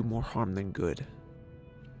them would do more harm than good.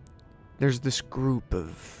 There's this group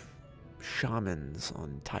of shamans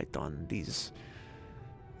on Titan, these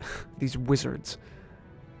wizards.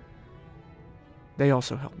 They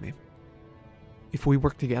also helped me. If we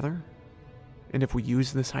work together, and if we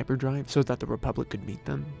use this hyperdrive so that the Republic could meet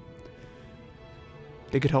them,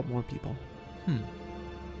 they could help more people.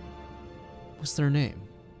 What's their name?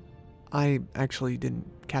 I actually didn't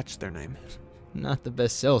catch their name. Not the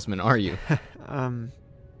best salesman, are you?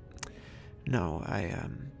 No,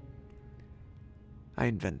 I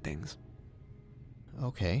invent things.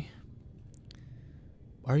 Okay.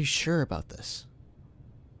 Are you sure about this?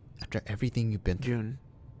 After everything you've been through? June.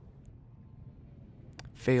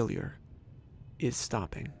 Failure is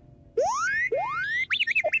stopping.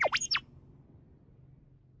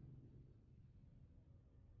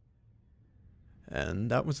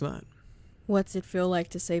 And that was that. What's it feel like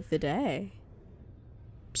to save the day?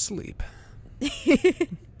 Sleep.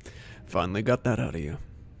 Finally got that out of you.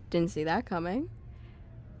 Didn't see that coming.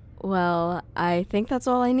 Well, I think that's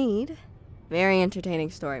all I need. Very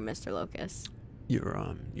entertaining story, Mr. Locus.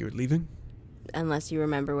 You're leaving? Unless you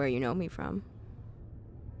remember where you know me from.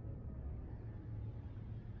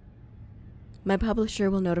 My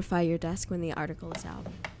publisher will notify your desk when the article is out.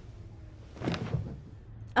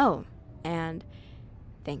 Oh, and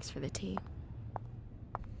thanks for the tea.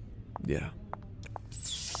 Yeah.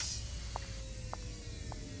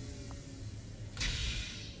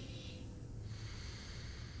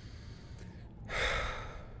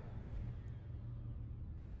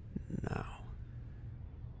 Now.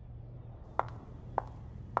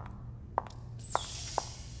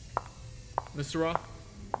 Mr. Roth?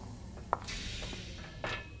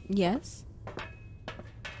 Yes?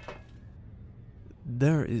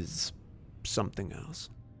 There is something else.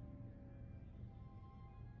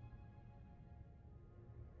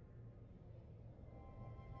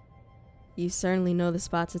 You certainly know the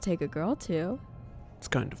spot to take a girl to. It's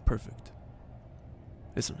kind of perfect,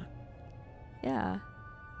 isn't it? Yeah.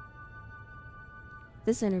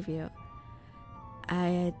 This interview,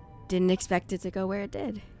 I didn't expect it to go where it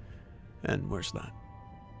did. And where's that?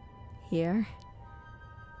 Here.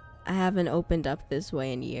 I haven't opened up this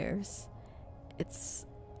way in years. It's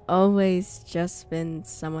always just been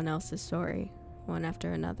someone else's story, one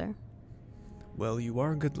after another. Well, you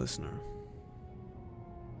are a good listener.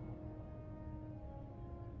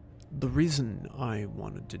 The reason I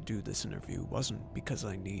wanted to do this interview wasn't because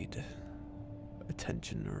I need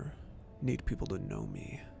attention or need people to know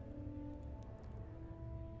me.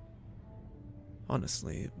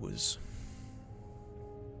 Honestly, it was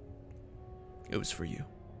for you.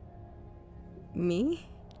 Me?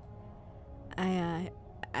 I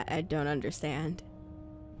don't understand.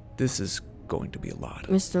 This is going to be a lot.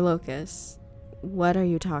 Mr. Locus, what are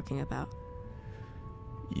you talking about?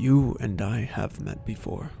 You and I have met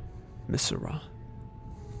before, Miss Sara.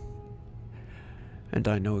 And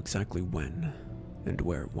I know exactly when and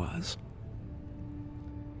where it was.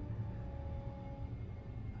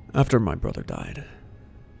 After my brother died,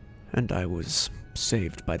 And I was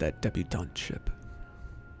saved by that debutante ship.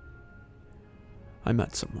 I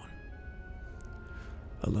met someone.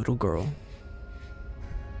 A little girl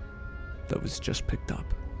that was just picked up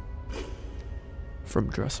from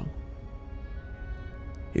Dressel.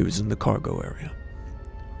 He was in the cargo area.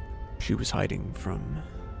 She was hiding from,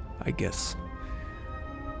 I guess,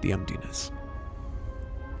 the emptiness.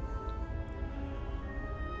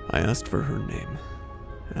 I asked for her name,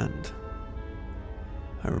 and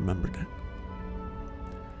I remembered it.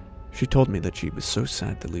 She told me that she was so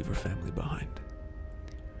sad to leave her family behind,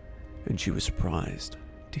 and she was surprised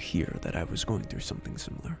to hear that I was going through something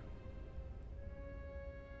similar.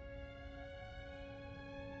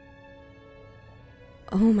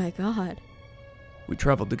 Oh my god. We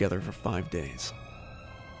traveled together for 5 days,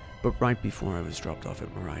 but right before I was dropped off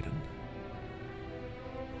at Meriden,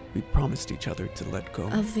 we promised each other to let go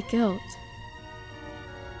Of the guilt.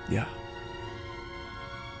 Yeah.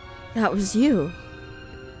 That was you.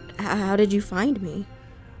 How did you find me?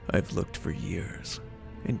 I've looked for years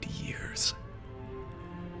and years.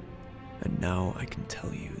 And now I can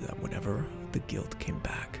tell you that whenever the guilt came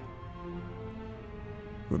back,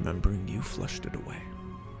 remembering you flushed it away.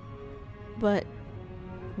 But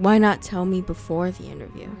why not tell me before the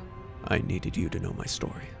interview? I needed you to know my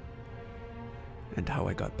story and how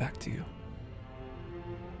I got back to you.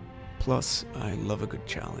 Plus, I love a good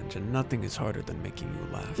challenge, and nothing is harder than making you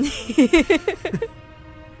laugh.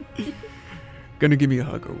 Gonna give me a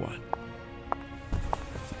hug or what?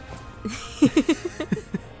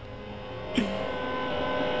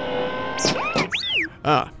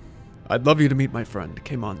 I'd love you to meet my friend,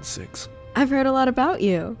 Came on 6. I've heard a lot about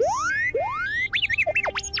you.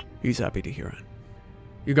 He's happy to hear it.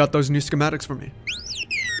 You got those new schematics for me?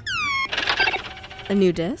 A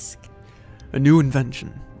new disc? A new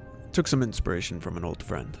invention. Took some inspiration from an old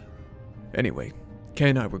friend. Anyway, Kay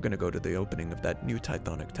and I were gonna go to the opening of that new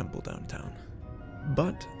Tithonic temple downtown.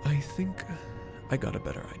 But I think I got a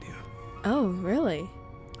better idea. Oh, really?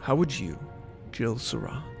 How would you, Jill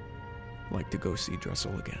Sara, like to go see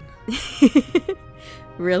Dressel again?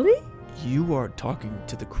 Really? You are talking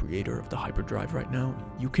to the creator of the hyperdrive right now.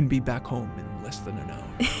 You can be back home in less than an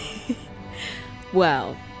hour.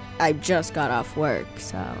 Well, I just got off work,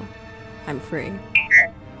 so I'm free.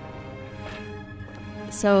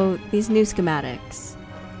 So, these new schematics,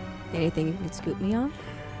 anything you can scoop me on?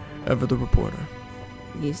 Ever the reporter.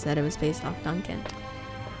 You said it was based off Duncan.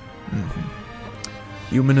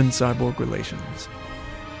 Human and cyborg relations.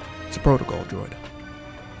 It's a protocol droid.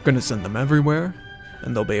 Gonna send them everywhere,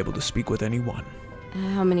 and they'll be able to speak with anyone.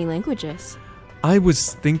 How many languages? I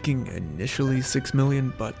was thinking initially 6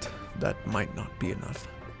 million, but that might not be enough.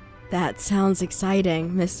 That sounds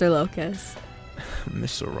exciting, Mr. Locus.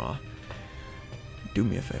 Miss Sara, do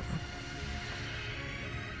me a favor.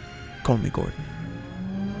 Call me Gordon.